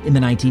chemists in the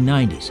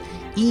 1990s.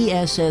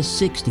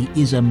 ESS60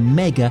 is a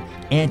mega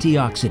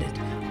antioxidant,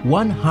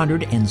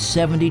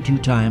 172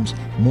 times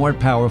more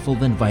powerful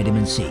than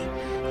vitamin C.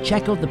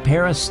 Check out the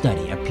Paris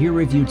study, a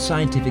peer-reviewed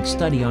scientific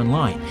study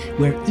online,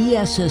 where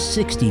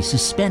ESS60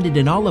 suspended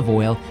in olive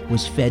oil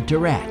was fed to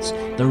rats.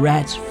 The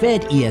rats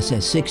fed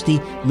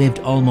ESS60 lived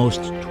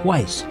almost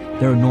twice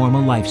their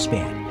normal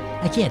lifespan.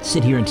 I can't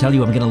sit here and tell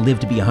you I'm going to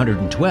live to be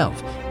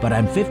 112, but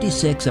I'm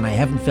 56 and I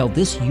haven't felt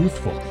this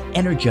youthful,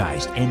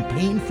 energized, and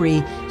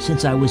pain-free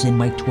since I was in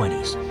my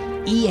 20s.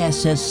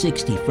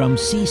 ESS60 from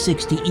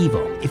C60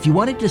 Evo. If you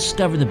want to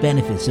discover the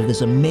benefits of this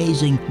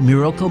amazing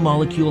miracle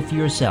molecule for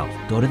yourself,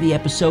 go to the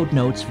episode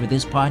notes for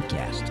this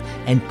podcast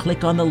and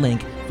click on the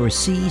link for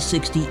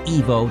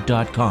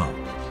C60evo.com.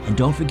 And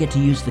don't forget to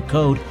use the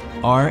code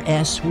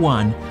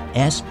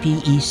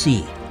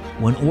RS1SPEC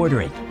when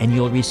ordering, and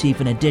you'll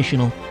receive an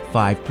additional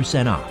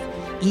 5% off.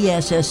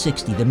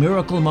 ESS60, the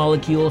miracle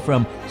molecule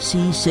from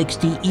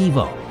C60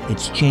 Evo.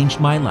 It's changed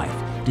my life.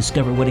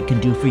 Discover what it can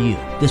do for you.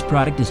 This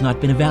product has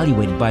not been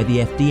evaluated by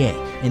the FDA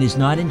and is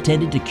not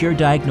intended to cure,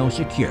 diagnose,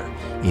 or cure.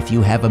 If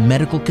you have a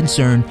medical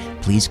concern,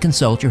 please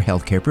consult your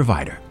healthcare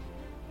provider.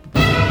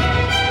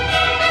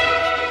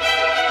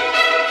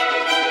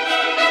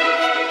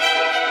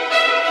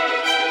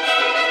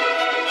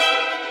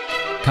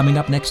 Coming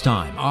up next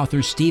time,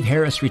 author Steve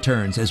Harris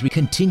returns as we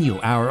continue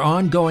our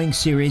ongoing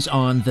series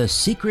on the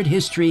secret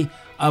history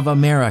of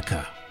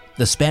America,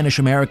 the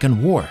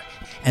Spanish-American War,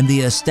 and the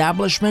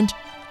establishment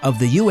of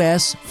the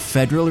U.S.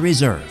 Federal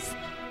Reserve.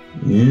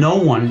 No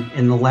one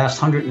in the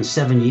last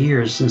 107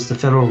 years since the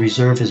Federal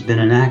Reserve has been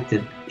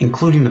enacted,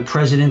 including the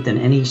president and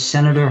any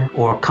senator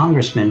or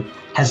congressman,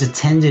 has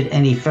attended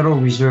any Federal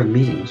Reserve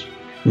meetings.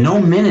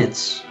 No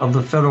minutes of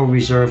the Federal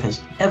Reserve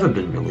has ever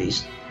been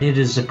released. It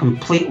is a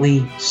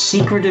completely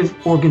secretive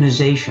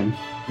organization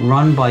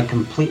run by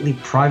completely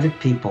private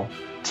people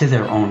to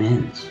their own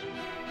ends.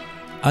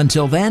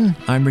 Until then,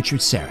 I'm Richard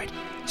Serrett.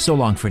 So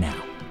long for now.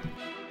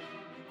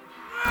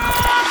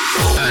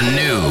 A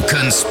new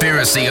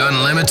Conspiracy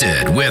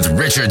Unlimited with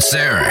Richard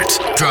Serrett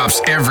drops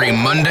every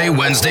Monday,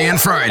 Wednesday,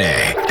 and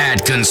Friday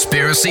at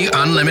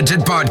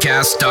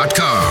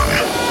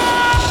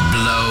conspiracyunlimitedpodcast.com.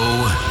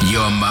 Blow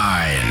your mind.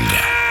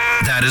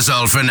 That is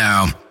all for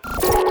now.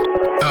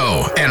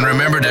 Oh, and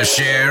remember to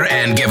share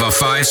and give a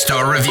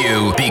 5-star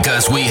review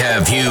because we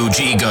have huge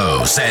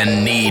egos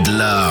and need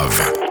love.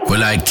 We're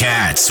like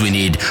cats. We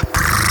need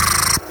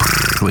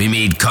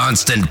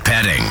constant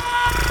petting.